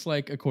 it looks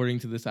like, according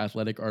to this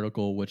Athletic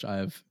article, which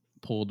I've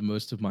pulled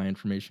most of my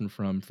information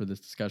from for this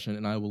discussion,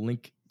 and I will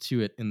link to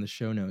it in the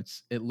show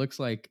notes, it looks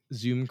like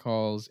Zoom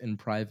calls and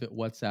private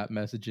WhatsApp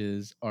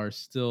messages are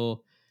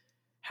still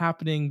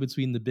happening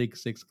between the big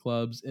 6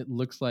 clubs. It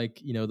looks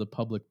like, the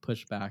public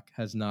pushback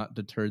has not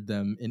deterred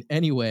them in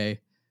any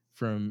way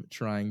from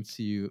trying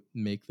to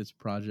make this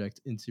project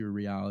into a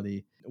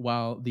reality.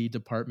 While the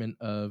Department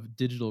of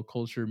Digital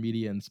Culture,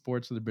 Media and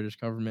Sports of the British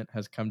government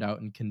has come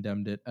out and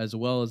condemned it, as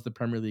well as the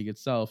Premier League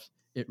itself,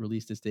 it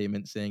released a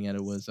statement saying that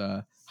it was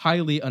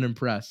highly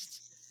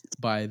unimpressed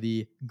by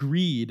the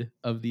greed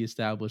of the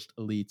established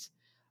elites.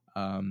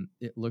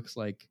 It looks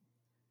like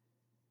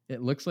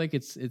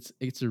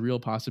it's a real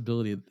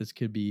possibility that this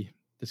could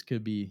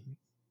be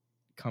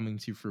coming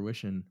to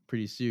fruition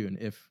pretty soon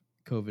if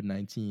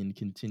COVID-19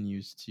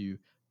 continues to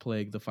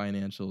plague the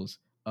financials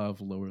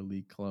of lower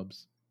league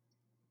clubs.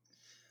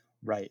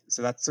 Right.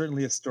 So that's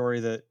certainly a story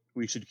that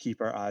we should keep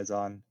our eyes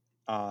on.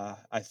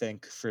 I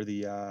think for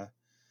the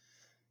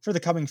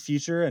coming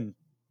future, and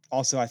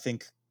also I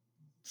think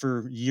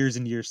for years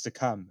and years to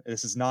come.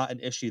 This is not an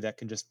issue that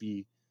can just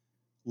be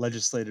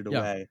legislated Yeah.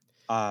 away.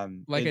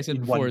 Like I said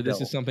In one before, this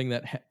bill. is something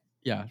that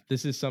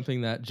this is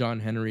something that John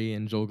Henry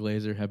and Joel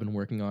Glazer have been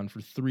working on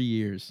for 3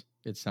 years,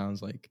 it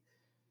sounds like.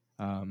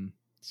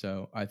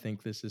 So I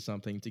think this is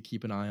something to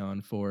keep an eye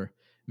on for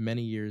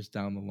many years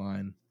down the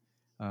line.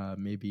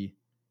 Maybe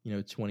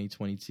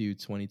 2022,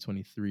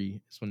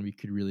 2023 is when we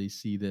could really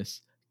see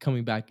this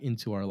coming back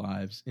into our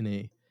lives in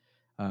a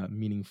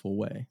meaningful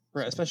way.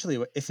 Right, So,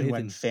 especially if and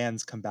when Nathan,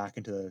 fans come back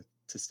into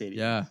stadiums.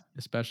 yeah,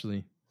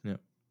 especially, yeah.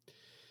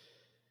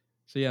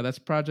 So yeah, that's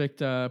project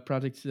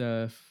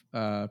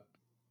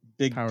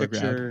Big power grab.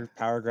 picture,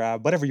 power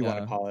grab, whatever you want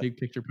to Yeah, call it. big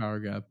picture power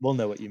grab. We'll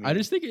know what you I mean.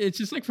 just think it's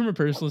just like from a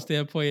personal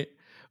standpoint,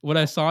 when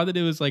I saw that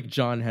it was like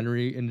John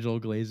Henry and Joel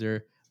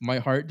Glazer, my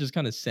heart just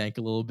kind of sank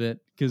a little bit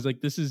because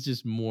like this is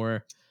just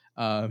more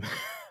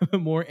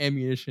more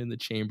ammunition in the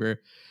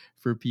chamber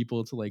for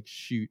people to like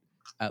shoot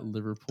at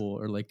Liverpool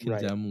or like Right.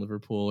 condemn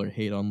Liverpool or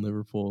hate on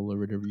Liverpool or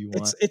whatever you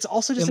want. It's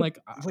also just And like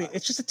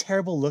it's just a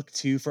terrible look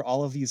too for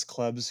all of these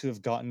clubs who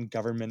have gotten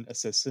government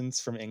assistance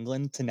from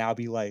England to now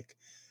be like,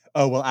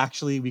 oh well,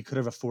 actually we could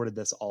have afforded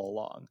this all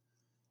along,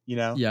 you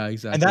know? yeah, And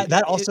exactly.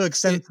 that also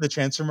extends It to the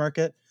transfer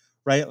market,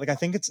 right? Like I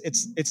think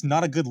it's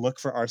not a good look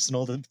for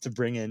Arsenal to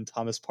bring in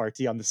Thomas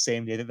Partey on the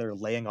same day that they're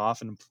laying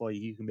off an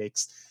employee who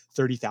makes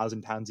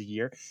 £30,000 a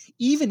year,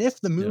 even if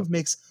the yeah. move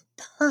makes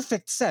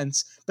perfect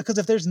sense, because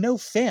if there's no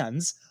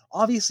fans,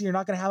 obviously you're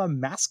not going to have a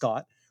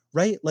mascot,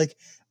 right? Like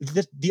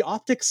the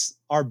optics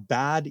are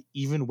bad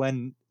even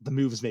when the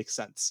moves make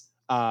sense,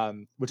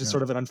 which is Yeah.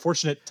 sort of an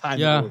unfortunate time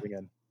that Yeah. we're living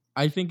in.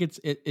 I think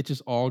it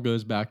just all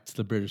goes back to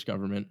the British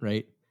government,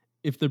 right?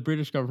 If the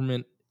British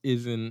government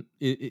isn't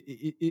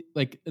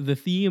like the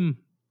theme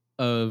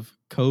of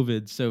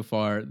COVID so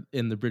far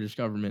in the British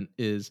government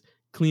is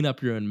clean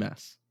up your own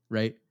mess,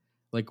 right?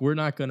 Like we're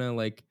not gonna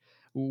like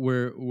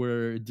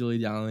we're dilly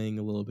dallying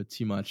a little bit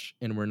too much,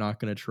 and we're not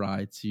gonna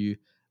try to.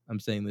 I'm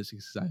saying this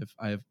because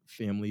I have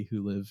family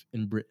who live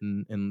in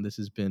Britain, and this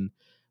has been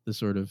the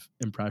sort of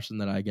impression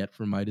that I get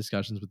from my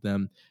discussions with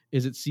them.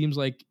 Is it seems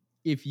like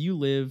if you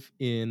live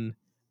in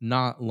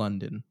not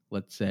London,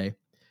 let's say,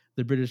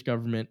 the British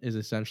government is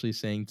essentially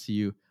saying to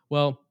you,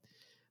 well,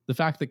 the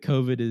fact that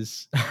COVID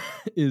is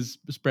is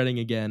spreading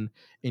again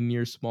in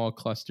your small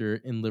cluster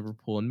in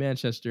Liverpool and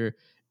Manchester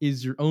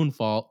is your own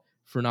fault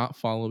for not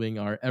following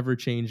our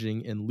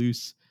ever-changing and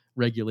loose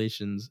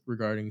regulations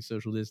regarding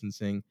social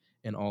distancing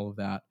and all of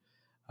that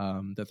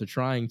that they're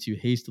trying to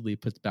hastily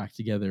put back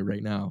together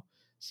right now.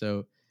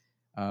 So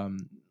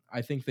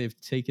I think they've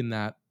taken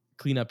that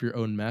clean up your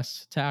own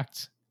mess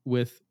tact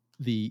with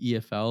the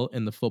EFL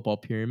and the football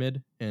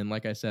pyramid. And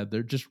like I said,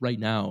 they're just right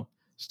now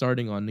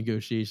starting on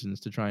negotiations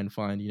to try and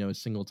find, a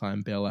single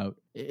time bailout.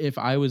 If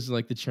I was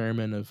like the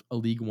chairman of a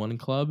League One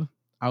club,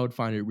 I would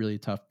find it really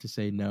tough to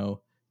say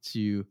no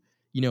to,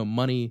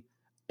 money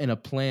and a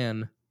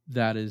plan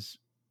that is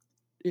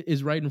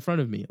right in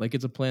front of me. Like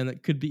it's a plan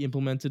that could be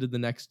implemented in the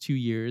next 2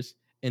 years,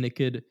 and it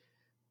could,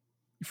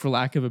 for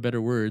lack of a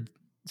better word,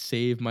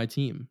 save my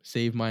team,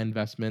 save my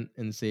investment,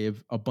 and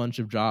save a bunch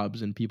of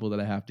jobs and people that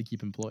I have to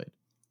keep employed.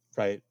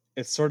 Right.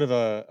 It's sort of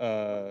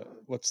a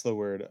what's the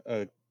word?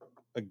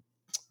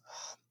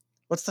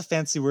 What's the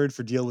fancy word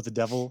for deal with the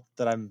devil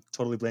that I'm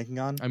totally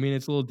blanking on? I mean,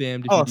 it's a little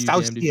damned if Oh, you a do,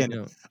 damned if you Faustian,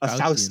 don't. a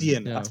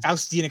Yeah.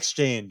 Faustian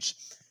exchange.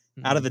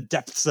 Out of Mhm. the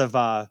depths of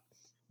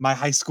my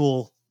high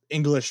school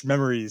English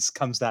memories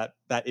comes that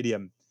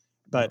idiom.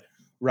 But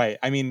right,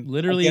 I mean, at the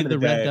Literally, end of the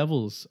the Red day,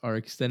 Devils are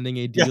extending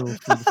a yeah. deal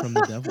from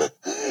the devil.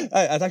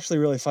 That's actually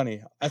really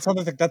funny. That sounds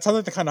like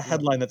the kind of Yeah.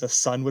 headline that the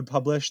Sun would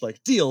publish,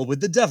 like "Deal with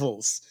the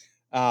Devils,"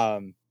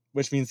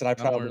 which means that I I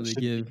don't probably really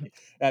shouldn't give be.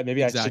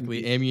 Maybe I shouldn't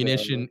exactly be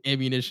comparing.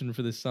 ammunition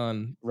for the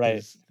Sun Right.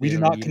 because they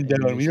don't need We do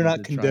ammunition not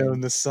to try condone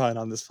and the Sun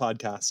on this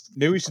podcast.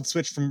 Maybe we should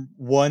switch from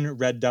one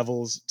Red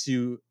Devils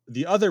to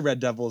the other Red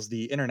Devils,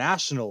 the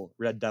international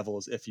Red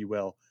Devils, if you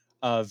will,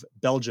 of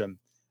Belgium.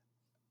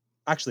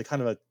 Actually,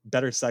 kind of a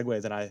better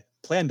segue than I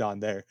planned on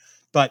there.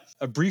 But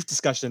a brief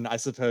discussion, I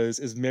suppose,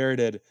 is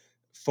merited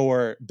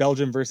for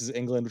Belgium versus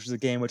England, which is a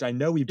game which I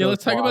know we yeah. both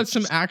Let's talk about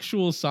some watched.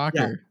 actual Yeah,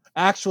 soccer.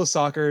 actual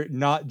soccer,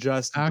 not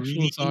just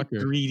Actual soccer.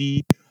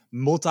 greedy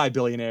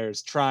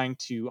multi-billionaires trying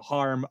to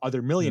harm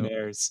other No.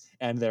 millionaires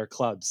and their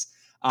clubs.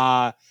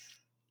 Uh,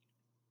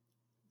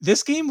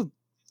 this game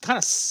kind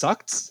of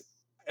sucked.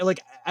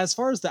 Like, as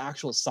far as the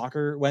actual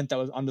soccer went that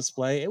was on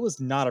display, it was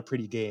not a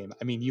pretty game.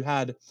 I mean, you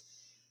had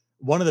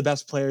one of the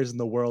best players in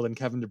the world in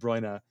Kevin De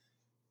Bruyne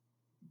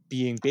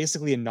being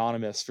basically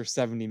anonymous for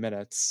 70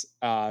 minutes.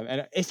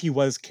 And if he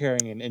was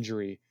carrying an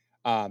injury,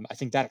 I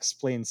think that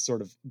explains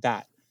sort of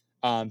that.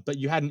 But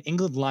you had an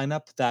England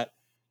lineup that,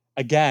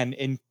 again,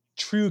 in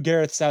true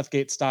Gareth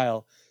Southgate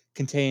style,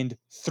 contained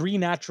 3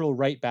 natural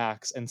right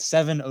backs and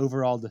 7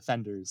 overall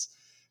defenders,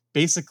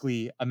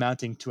 basically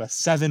amounting to a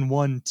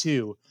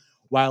 7-1-2,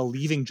 while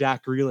leaving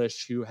Jack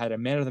Grealish, who had a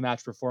man of the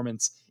match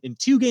performance in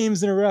 2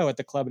 games in a row at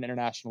the club and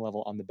international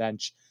level, on the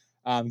bench,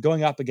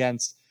 going up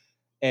against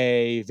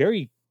a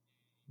very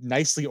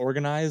nicely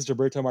organized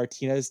Roberto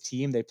Martinez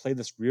team. They played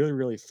this really,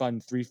 really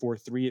fun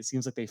 3-4-3. It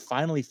seems like they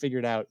finally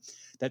figured out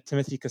that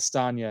Timothy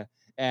Castagna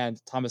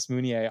and Thomas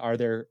Meunier are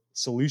their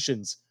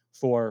solutions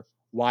for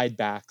wide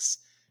backs.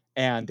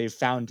 And they've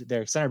found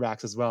their center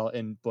backs as well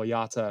in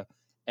Boyata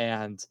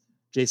and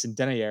Jason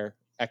Denayer,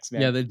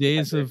 X-Man. Yeah, the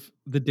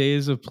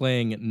days of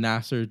playing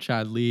Nasser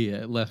Chadli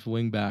at left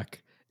wing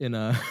back in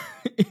a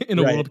in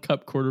a Right. World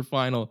Cup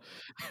quarterfinal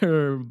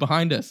are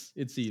behind us,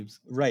 it seems.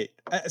 Right.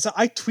 So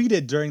I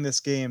tweeted during this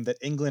game that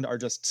England are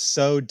just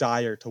so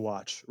dire to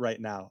watch right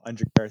now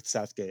under Gareth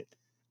Southgate.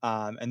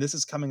 And this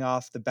is coming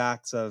off the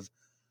backs of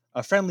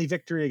a friendly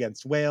victory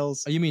against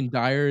Wales. Oh, you mean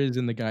Dyer is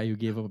in the guy who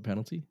gave up a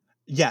penalty?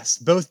 Yes,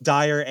 both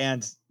Dyer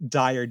and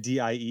Dyer,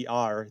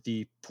 Dier,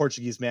 the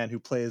Portuguese man who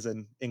plays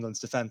in England's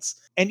defense.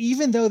 And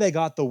even though they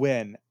got the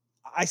win,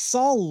 I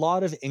saw a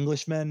lot of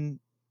English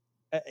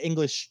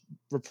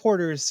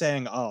reporters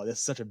saying, "Oh, this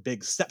is such a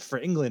big step for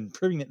England,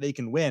 proving that they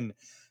can win,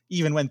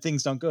 even when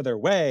things don't go their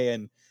way."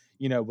 And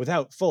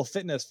without full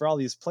fitness for all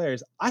these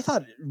players, I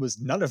thought it was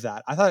none of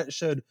that. I thought it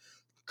showed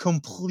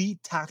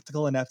complete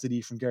tactical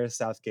ineptity from Gareth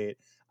Southgate.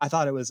 I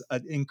thought it was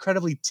an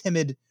incredibly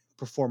timid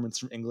performance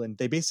from England.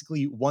 They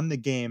basically won the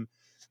game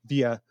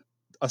via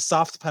a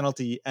soft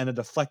penalty and a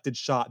deflected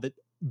shot that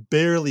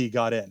barely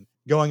got in,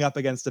 going up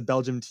against a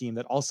Belgium team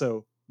that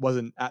also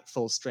wasn't at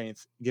full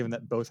strength, given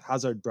that both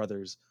Hazard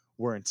brothers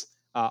weren't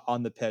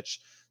on the pitch.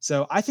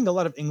 So I think a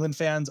lot of England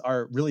fans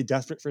are really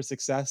desperate for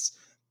success.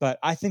 But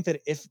I think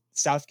that if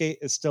Southgate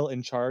is still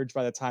in charge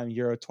by the time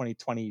Euro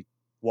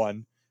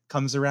 2021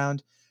 comes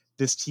around,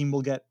 this team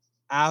will get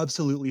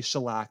absolutely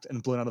shellacked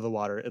and blown out of the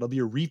water. It'll be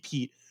a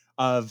repeat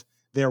of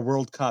their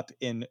World Cup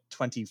in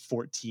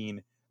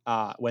 2014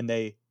 when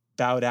they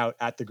bowed out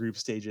at the group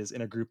stages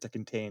in a group that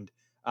contained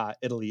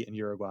Italy and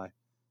Uruguay.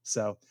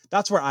 So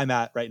that's where I'm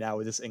at right now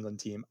with this England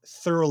team.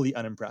 Thoroughly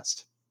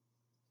unimpressed.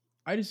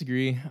 I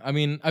disagree. I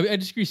mean, I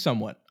disagree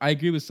somewhat. I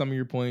agree with some of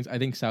your points. I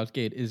think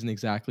Southgate isn't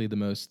exactly the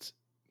most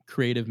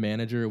creative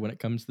manager when it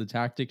comes to the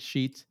tactics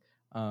sheet.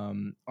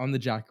 On the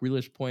Jack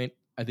Grealish point,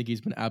 I think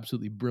he's been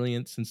absolutely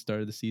brilliant since the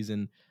start of the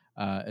season,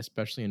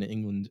 especially in an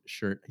England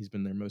shirt. He's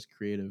been their most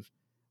creative,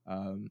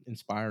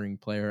 inspiring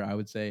player, I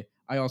would say.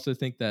 I also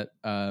think that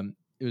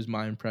it was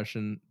my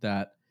impression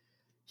that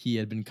he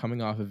had been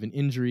coming off of an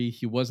injury.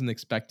 He wasn't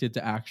expected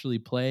to actually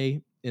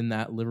play in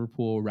that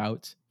Liverpool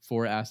route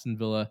for Aston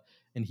Villa,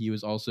 and he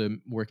was also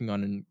working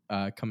on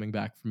coming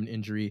back from an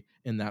injury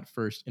in that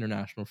first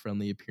international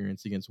friendly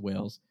appearance against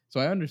Wales. So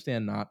I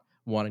understand not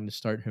wanting to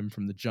start him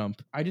from the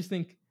jump. I just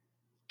think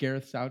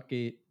Gareth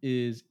Southgate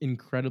is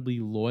incredibly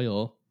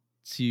loyal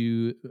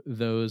to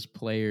those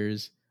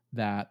players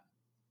that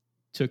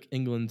took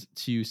England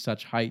to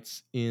such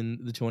heights in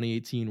the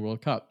 2018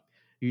 World Cup.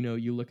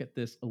 You look at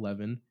this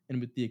 11, and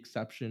with the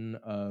exception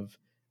of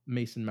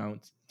Mason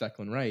Mount,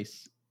 Declan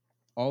Rice,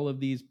 all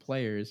of these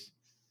players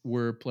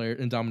were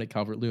and Dominic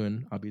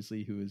Calvert-Lewin,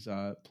 obviously, who is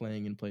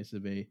playing in place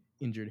of a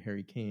injured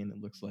Harry Kane.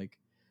 It looks like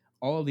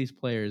all of these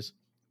players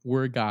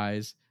were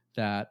guys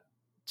that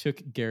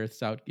took Gareth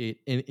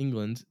Southgate in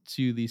England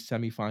to the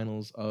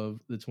semifinals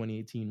of the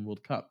 2018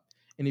 World Cup.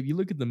 And if you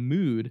look at the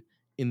mood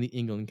in the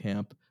England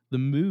camp, the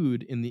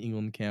mood in the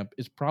England camp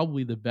is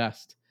probably the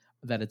best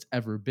that it's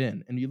ever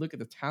been. And you look at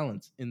the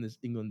talent in this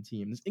England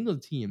team. This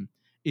England team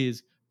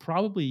is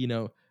probably,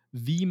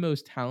 the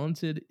most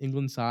talented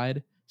England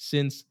side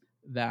since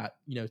that,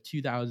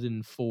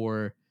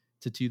 2004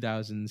 to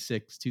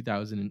 2006,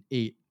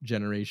 2008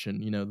 generation,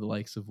 the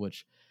likes of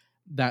which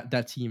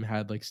that team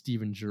had like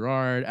Steven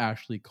Gerrard,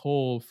 Ashley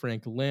Cole,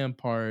 Frank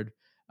Lampard,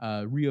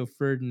 Rio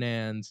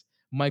Ferdinand,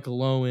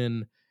 Michael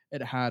Owen.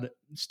 It had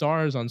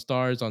stars on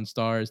stars on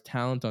stars,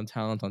 talent on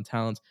talent on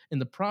talent.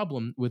 And the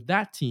problem with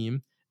that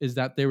team is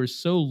that they were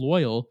so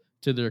loyal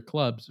to their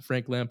clubs.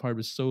 Frank Lampard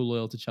was so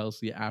loyal to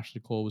Chelsea.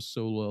 Ashley Cole was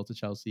so loyal to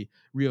Chelsea.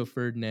 Rio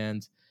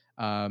Ferdinand,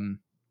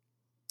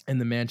 and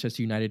the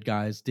Manchester United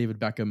guys, David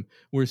Beckham,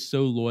 were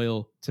so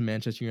loyal to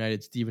Manchester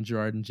United. Steven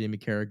Gerrard and Jamie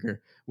Carragher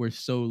were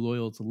so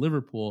loyal to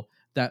Liverpool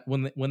that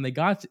when they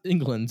got to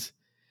England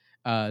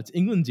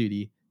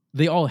duty,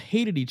 they all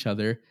hated each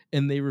other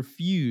and they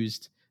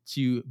refused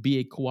to be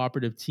a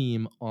cooperative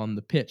team on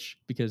the pitch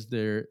because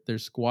their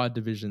squad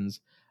divisions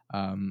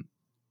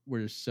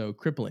were so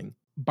crippling.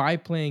 By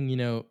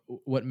playing,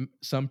 what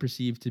some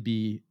perceive to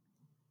be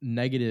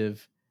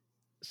negative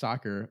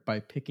soccer by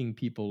picking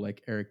people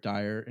like Eric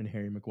Dyer and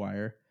Harry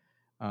Maguire,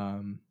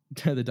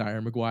 the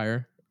Dyer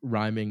Maguire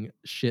rhyming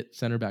shit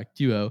center back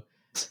duo.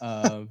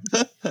 I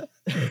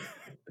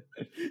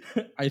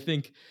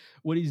think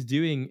what he's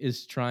doing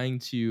is trying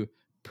to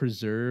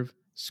preserve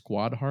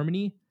squad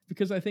harmony,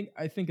 because I think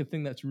a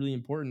thing that's really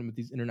important with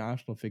these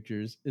international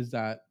fixtures is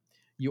that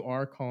you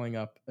are calling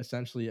up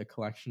essentially a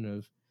collection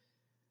of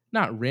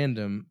not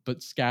random,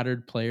 but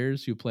scattered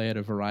players who play at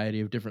a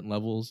variety of different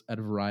levels at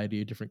a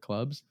variety of different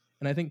clubs.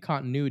 And I think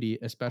continuity,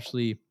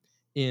 especially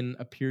in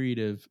a period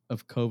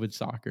of COVID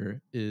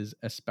soccer, is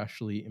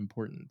especially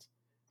important.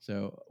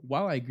 So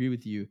while I agree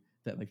with you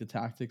that like the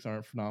tactics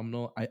aren't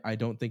phenomenal, I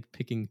don't think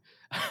picking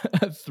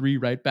 3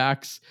 right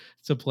backs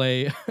to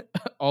play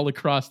all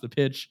across the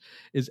pitch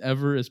is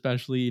ever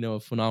especially, a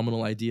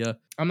phenomenal idea.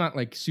 I'm not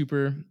like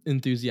super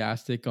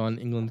enthusiastic on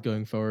England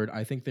going forward.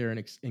 I think they're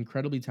an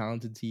incredibly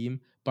talented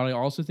team, but I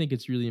also think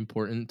it's really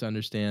important to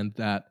understand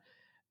that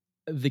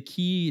the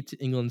key to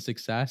England's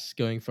success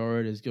going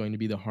forward is going to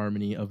be the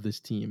harmony of this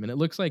team, and it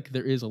looks like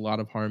there is a lot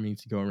of harmony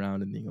to go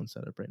around in the England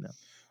setup right now.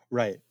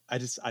 Right. I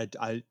just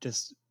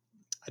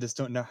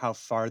don't know how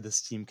far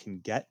this team can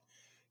get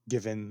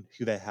given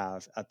who they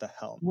have at the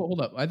helm. Well,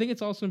 hold up. I think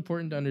it's also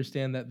important to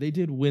understand that they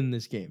did win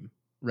this game,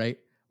 right?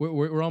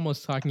 We're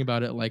almost talking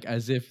about it like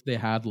as if they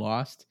had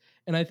lost,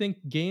 and I think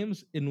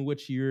games in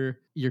which you're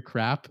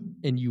crap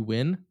and you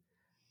win,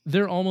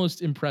 they're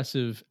almost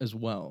impressive as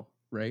well,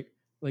 right?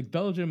 Like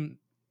Belgium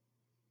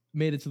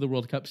made it to the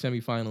World Cup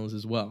semifinals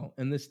as well.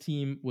 And this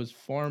team was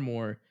far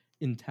more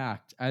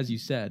intact, as you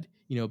said,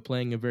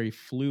 playing a very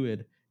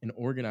fluid and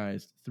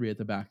organized three at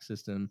the back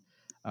system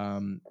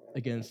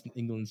against an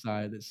England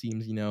side that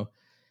seems,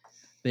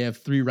 they have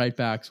three right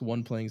backs,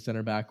 one playing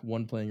center back,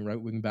 one playing right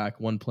wing back,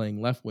 one playing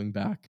left wing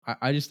back.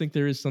 I just think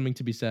there is something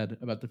to be said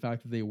about the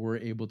fact that they were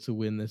able to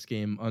win this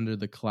game under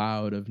the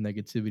cloud of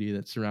negativity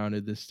that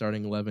surrounded this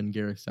starting 11,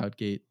 Gareth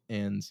Southgate,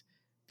 and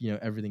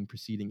everything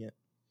preceding it.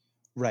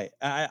 Right.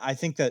 I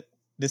think that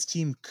this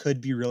team could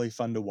be really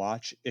fun to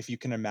watch if you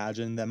can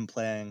imagine them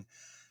playing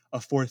a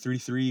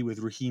 4-3-3 with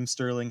Raheem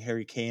Sterling,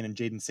 Harry Kane, and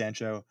Jadon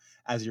Sancho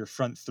as your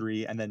front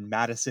three, and then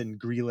Madison,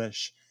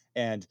 Grealish,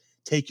 and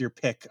take your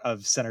pick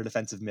of center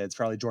defensive mids,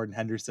 probably Jordan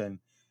Henderson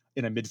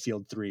in a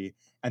midfield three,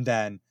 and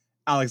then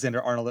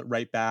Alexander Arnold at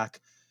right back,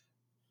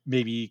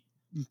 maybe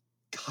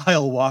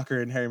Kyle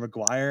Walker and Harry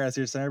Maguire as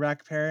your center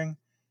back pairing,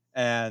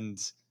 and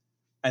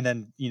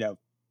then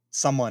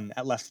someone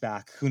at left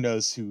back. Who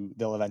knows who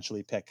they'll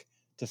eventually pick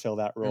to fill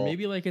that Or role.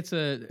 maybe like it's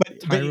a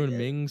But Tyrone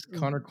Mings,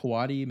 Connor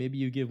Kawadi. Maybe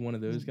you give one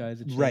of those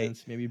guys a chance.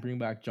 Right. Maybe bring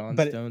back John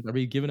But- Stones. Are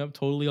we giving up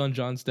totally on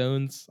John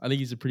Stones? I think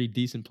he's a pretty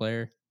decent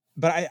player.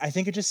 But I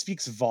think it just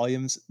speaks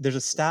volumes. There's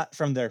a stat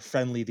from their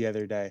friendly the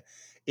other day.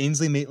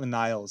 Ainsley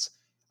Maitland-Niles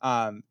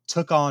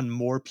took on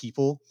more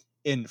people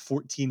in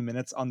 14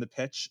 minutes on the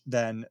pitch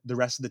than the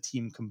rest of the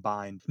team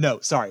combined. No,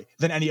 sorry,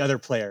 than any other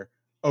player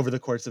over the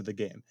course of the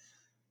game.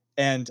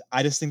 And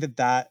I just think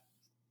that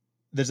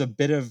there's a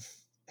bit of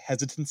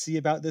hesitancy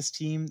about this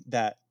team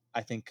that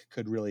I think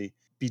could really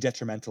be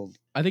detrimental.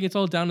 I think it's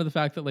all down to the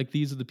fact that like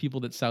these are the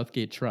people that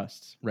Southgate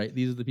trusts, right?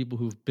 These are the people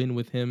who've been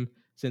with him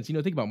since,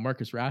 think about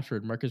Marcus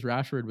Rashford. Marcus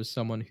Rashford was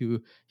someone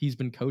who he's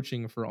been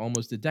coaching for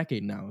almost a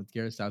decade now.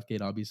 Gareth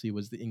Southgate obviously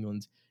was the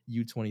England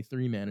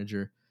U23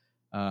 manager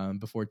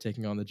before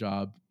taking on the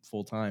job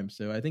full time.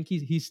 So I think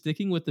he's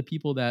sticking with the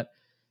people that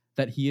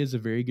he has a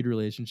very good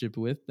relationship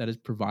with, that has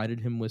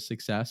provided him with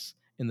success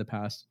in the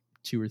past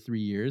 2 or 3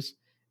 years.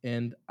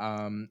 And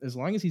as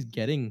long as he's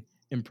getting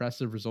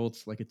impressive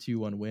results like a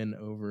 2-1 win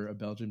over a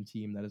Belgium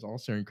team that is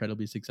also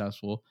incredibly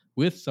successful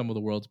with some of the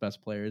world's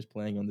best players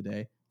playing on the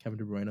day, Kevin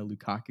De Bruyne,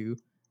 Lukaku,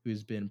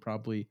 who's been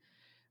probably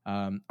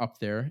up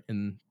there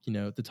in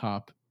the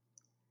top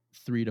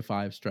 3 to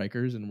 5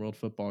 strikers in world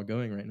football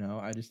going right now.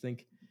 I just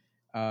think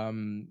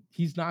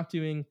he's not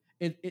doing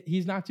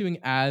he's not doing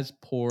as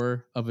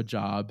poor of a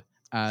job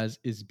as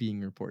is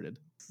being reported.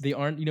 They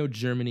aren't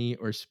Germany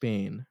or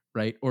Spain,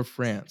 right, or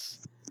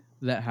France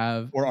that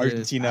have Or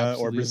Argentina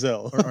or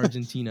Brazil. or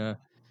Argentina,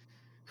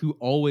 who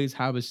always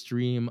have a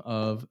stream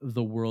of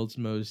the world's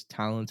most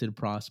talented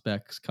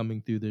prospects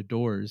coming through their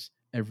doors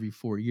every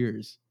 4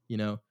 years.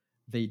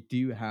 They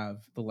do have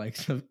the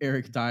likes of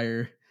Eric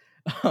Dyer,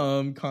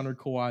 Connor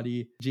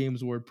Kawadi,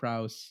 James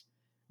Ward-Prowse,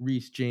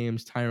 Reece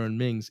James, Tyrone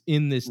Mings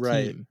in this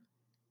team.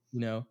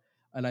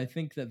 And I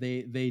think that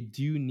they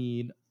do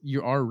need.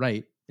 You are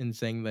right in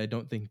saying that I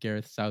don't think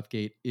Gareth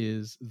Southgate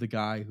is the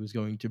guy who's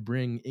going to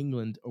bring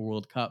England a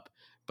World Cup,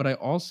 but I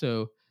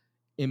also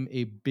am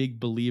a big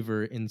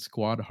believer in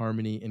squad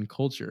harmony and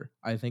culture.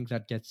 I think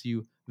that gets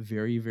you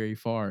very, very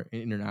far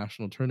in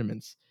international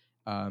tournaments.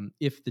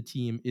 If the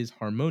team is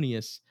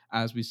harmonious,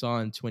 as we saw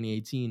in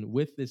 2018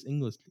 with this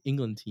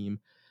England team,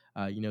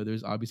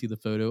 there's obviously the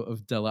photo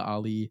of Dele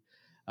Alli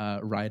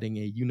riding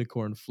a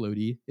unicorn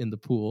floaty in the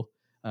pool.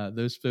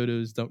 Those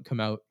photos don't come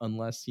out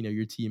unless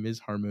your team is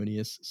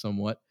harmonious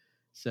somewhat.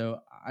 So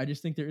I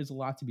just think there is a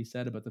lot to be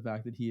said about the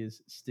fact that he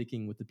is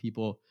sticking with the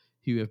people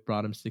who have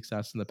brought him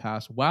success in the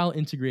past while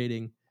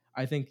integrating.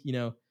 I think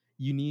you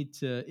need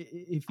to,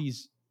 if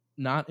he's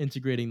not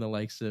integrating the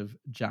likes of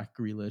Jack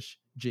Grealish,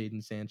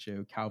 Jadon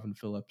Sancho, Calvin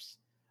Phillips,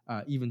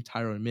 even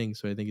Tyrone Mings,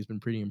 so I think has been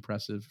pretty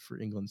impressive for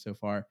England so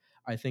far.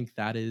 I think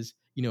that is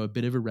a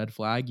bit of a red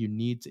flag. You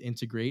need to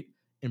integrate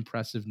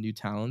impressive new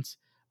talents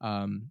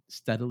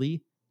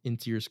steadily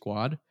into your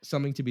squad.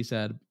 Something to be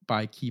said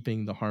by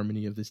keeping the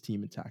harmony of this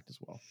team intact as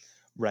well.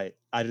 Right.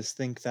 I just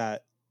think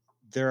that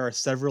there are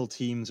several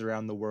teams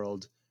around the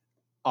world,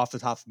 off the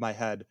top of my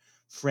head,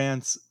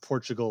 France,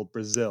 Portugal,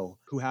 Brazil,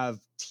 who have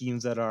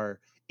teams that are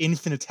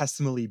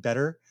infinitesimally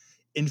better,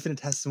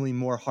 infinitesimally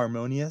more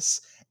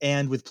harmonious,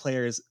 and with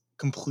players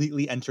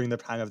completely entering the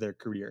prime of their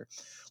career.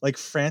 Like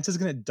France is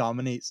going to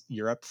dominate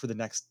Europe for the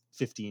next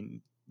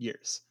 15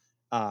 years.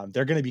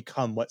 They're going to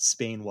become what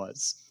Spain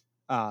was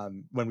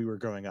when we were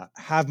growing up.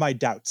 I have my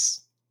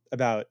doubts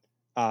about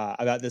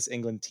this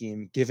England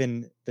team,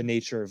 given the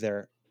nature of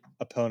their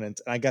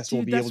opponent. And I guess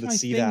we'll Dude, be that's able to my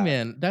see thing, that.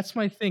 man. That's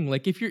my thing.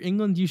 Like, if you're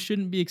England, you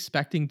shouldn't be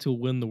expecting to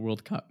win the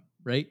World Cup,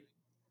 right?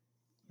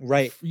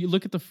 Right. You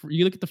look at the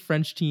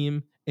French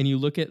team and you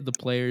look at the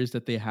players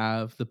that they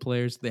have,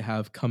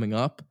 coming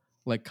up,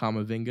 like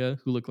Kamavinga,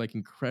 who look like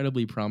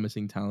incredibly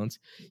promising talents.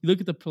 You look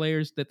at the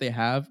players that they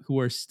have who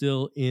are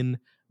still in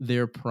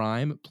their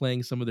prime,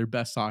 playing some of their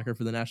best soccer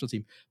for the national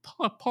team.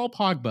 Paul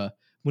Pogba,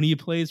 when he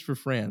plays for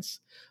France,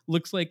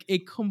 looks like a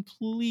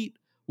complete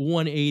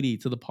 180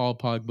 to the Paul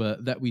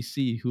Pogba that we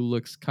see, who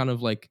looks kind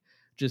of like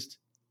just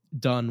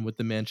done with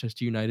the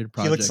Manchester United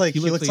He looks project. like He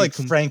looks like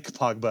Frank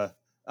Pogba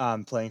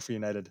playing for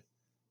United.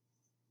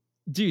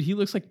 Dude, he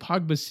looks like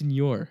Pogba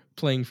Senior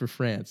playing for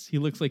France. He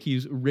looks like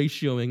he's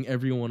ratioing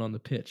everyone on the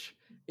pitch.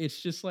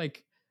 It's just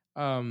like,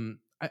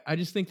 I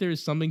just think there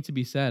is something to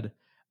be said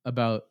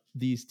about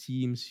these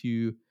teams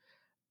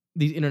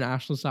these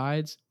international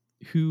sides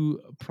who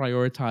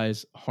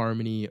prioritize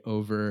harmony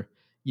over,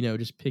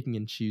 just picking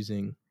and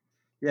choosing.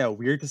 Yeah,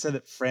 weird to say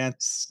that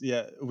France.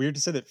 Yeah, weird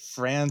to say that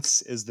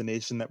France is the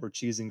nation that we're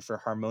choosing for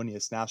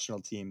harmonious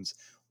national teams.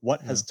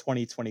 What has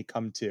 2020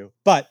 come to?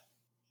 But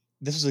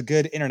this is a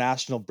good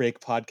international break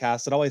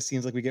podcast. It always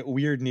seems like we get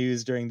weird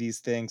news during these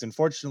things.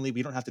 Unfortunately,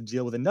 we don't have to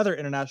deal with another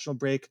international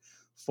break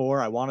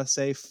for, I want to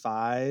say,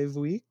 5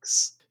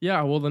 weeks.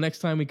 Yeah, well, the next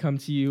time we come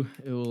to you,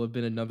 it will have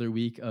been another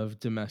week of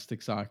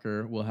domestic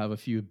soccer. We'll have a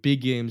few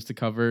big games to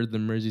cover: the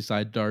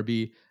Merseyside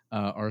derby,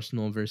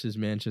 Arsenal versus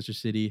Manchester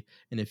City,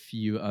 and a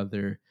few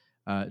other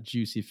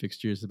juicy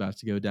fixtures about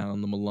to go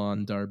down. The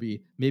Milan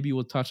derby. Maybe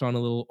we'll touch on a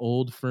little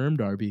Old Firm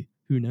derby.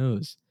 Who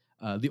knows?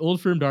 The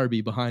Old Firm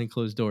derby behind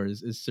closed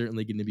doors is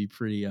certainly going to be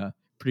pretty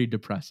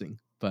depressing,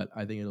 but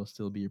I think it'll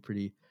still be a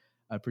pretty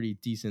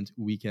decent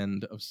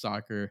weekend of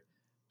soccer.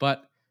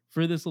 But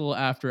for this little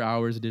after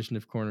hours edition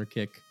of Corner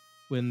Kick,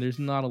 when there's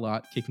not a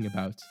lot kicking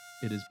about,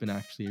 it has been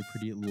actually a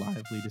pretty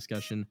lively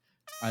discussion.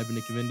 I've been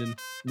Nick Vinden,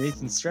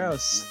 Nathan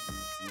Strauss.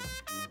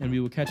 and we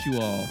will catch you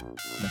all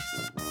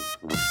next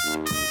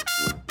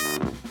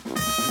time.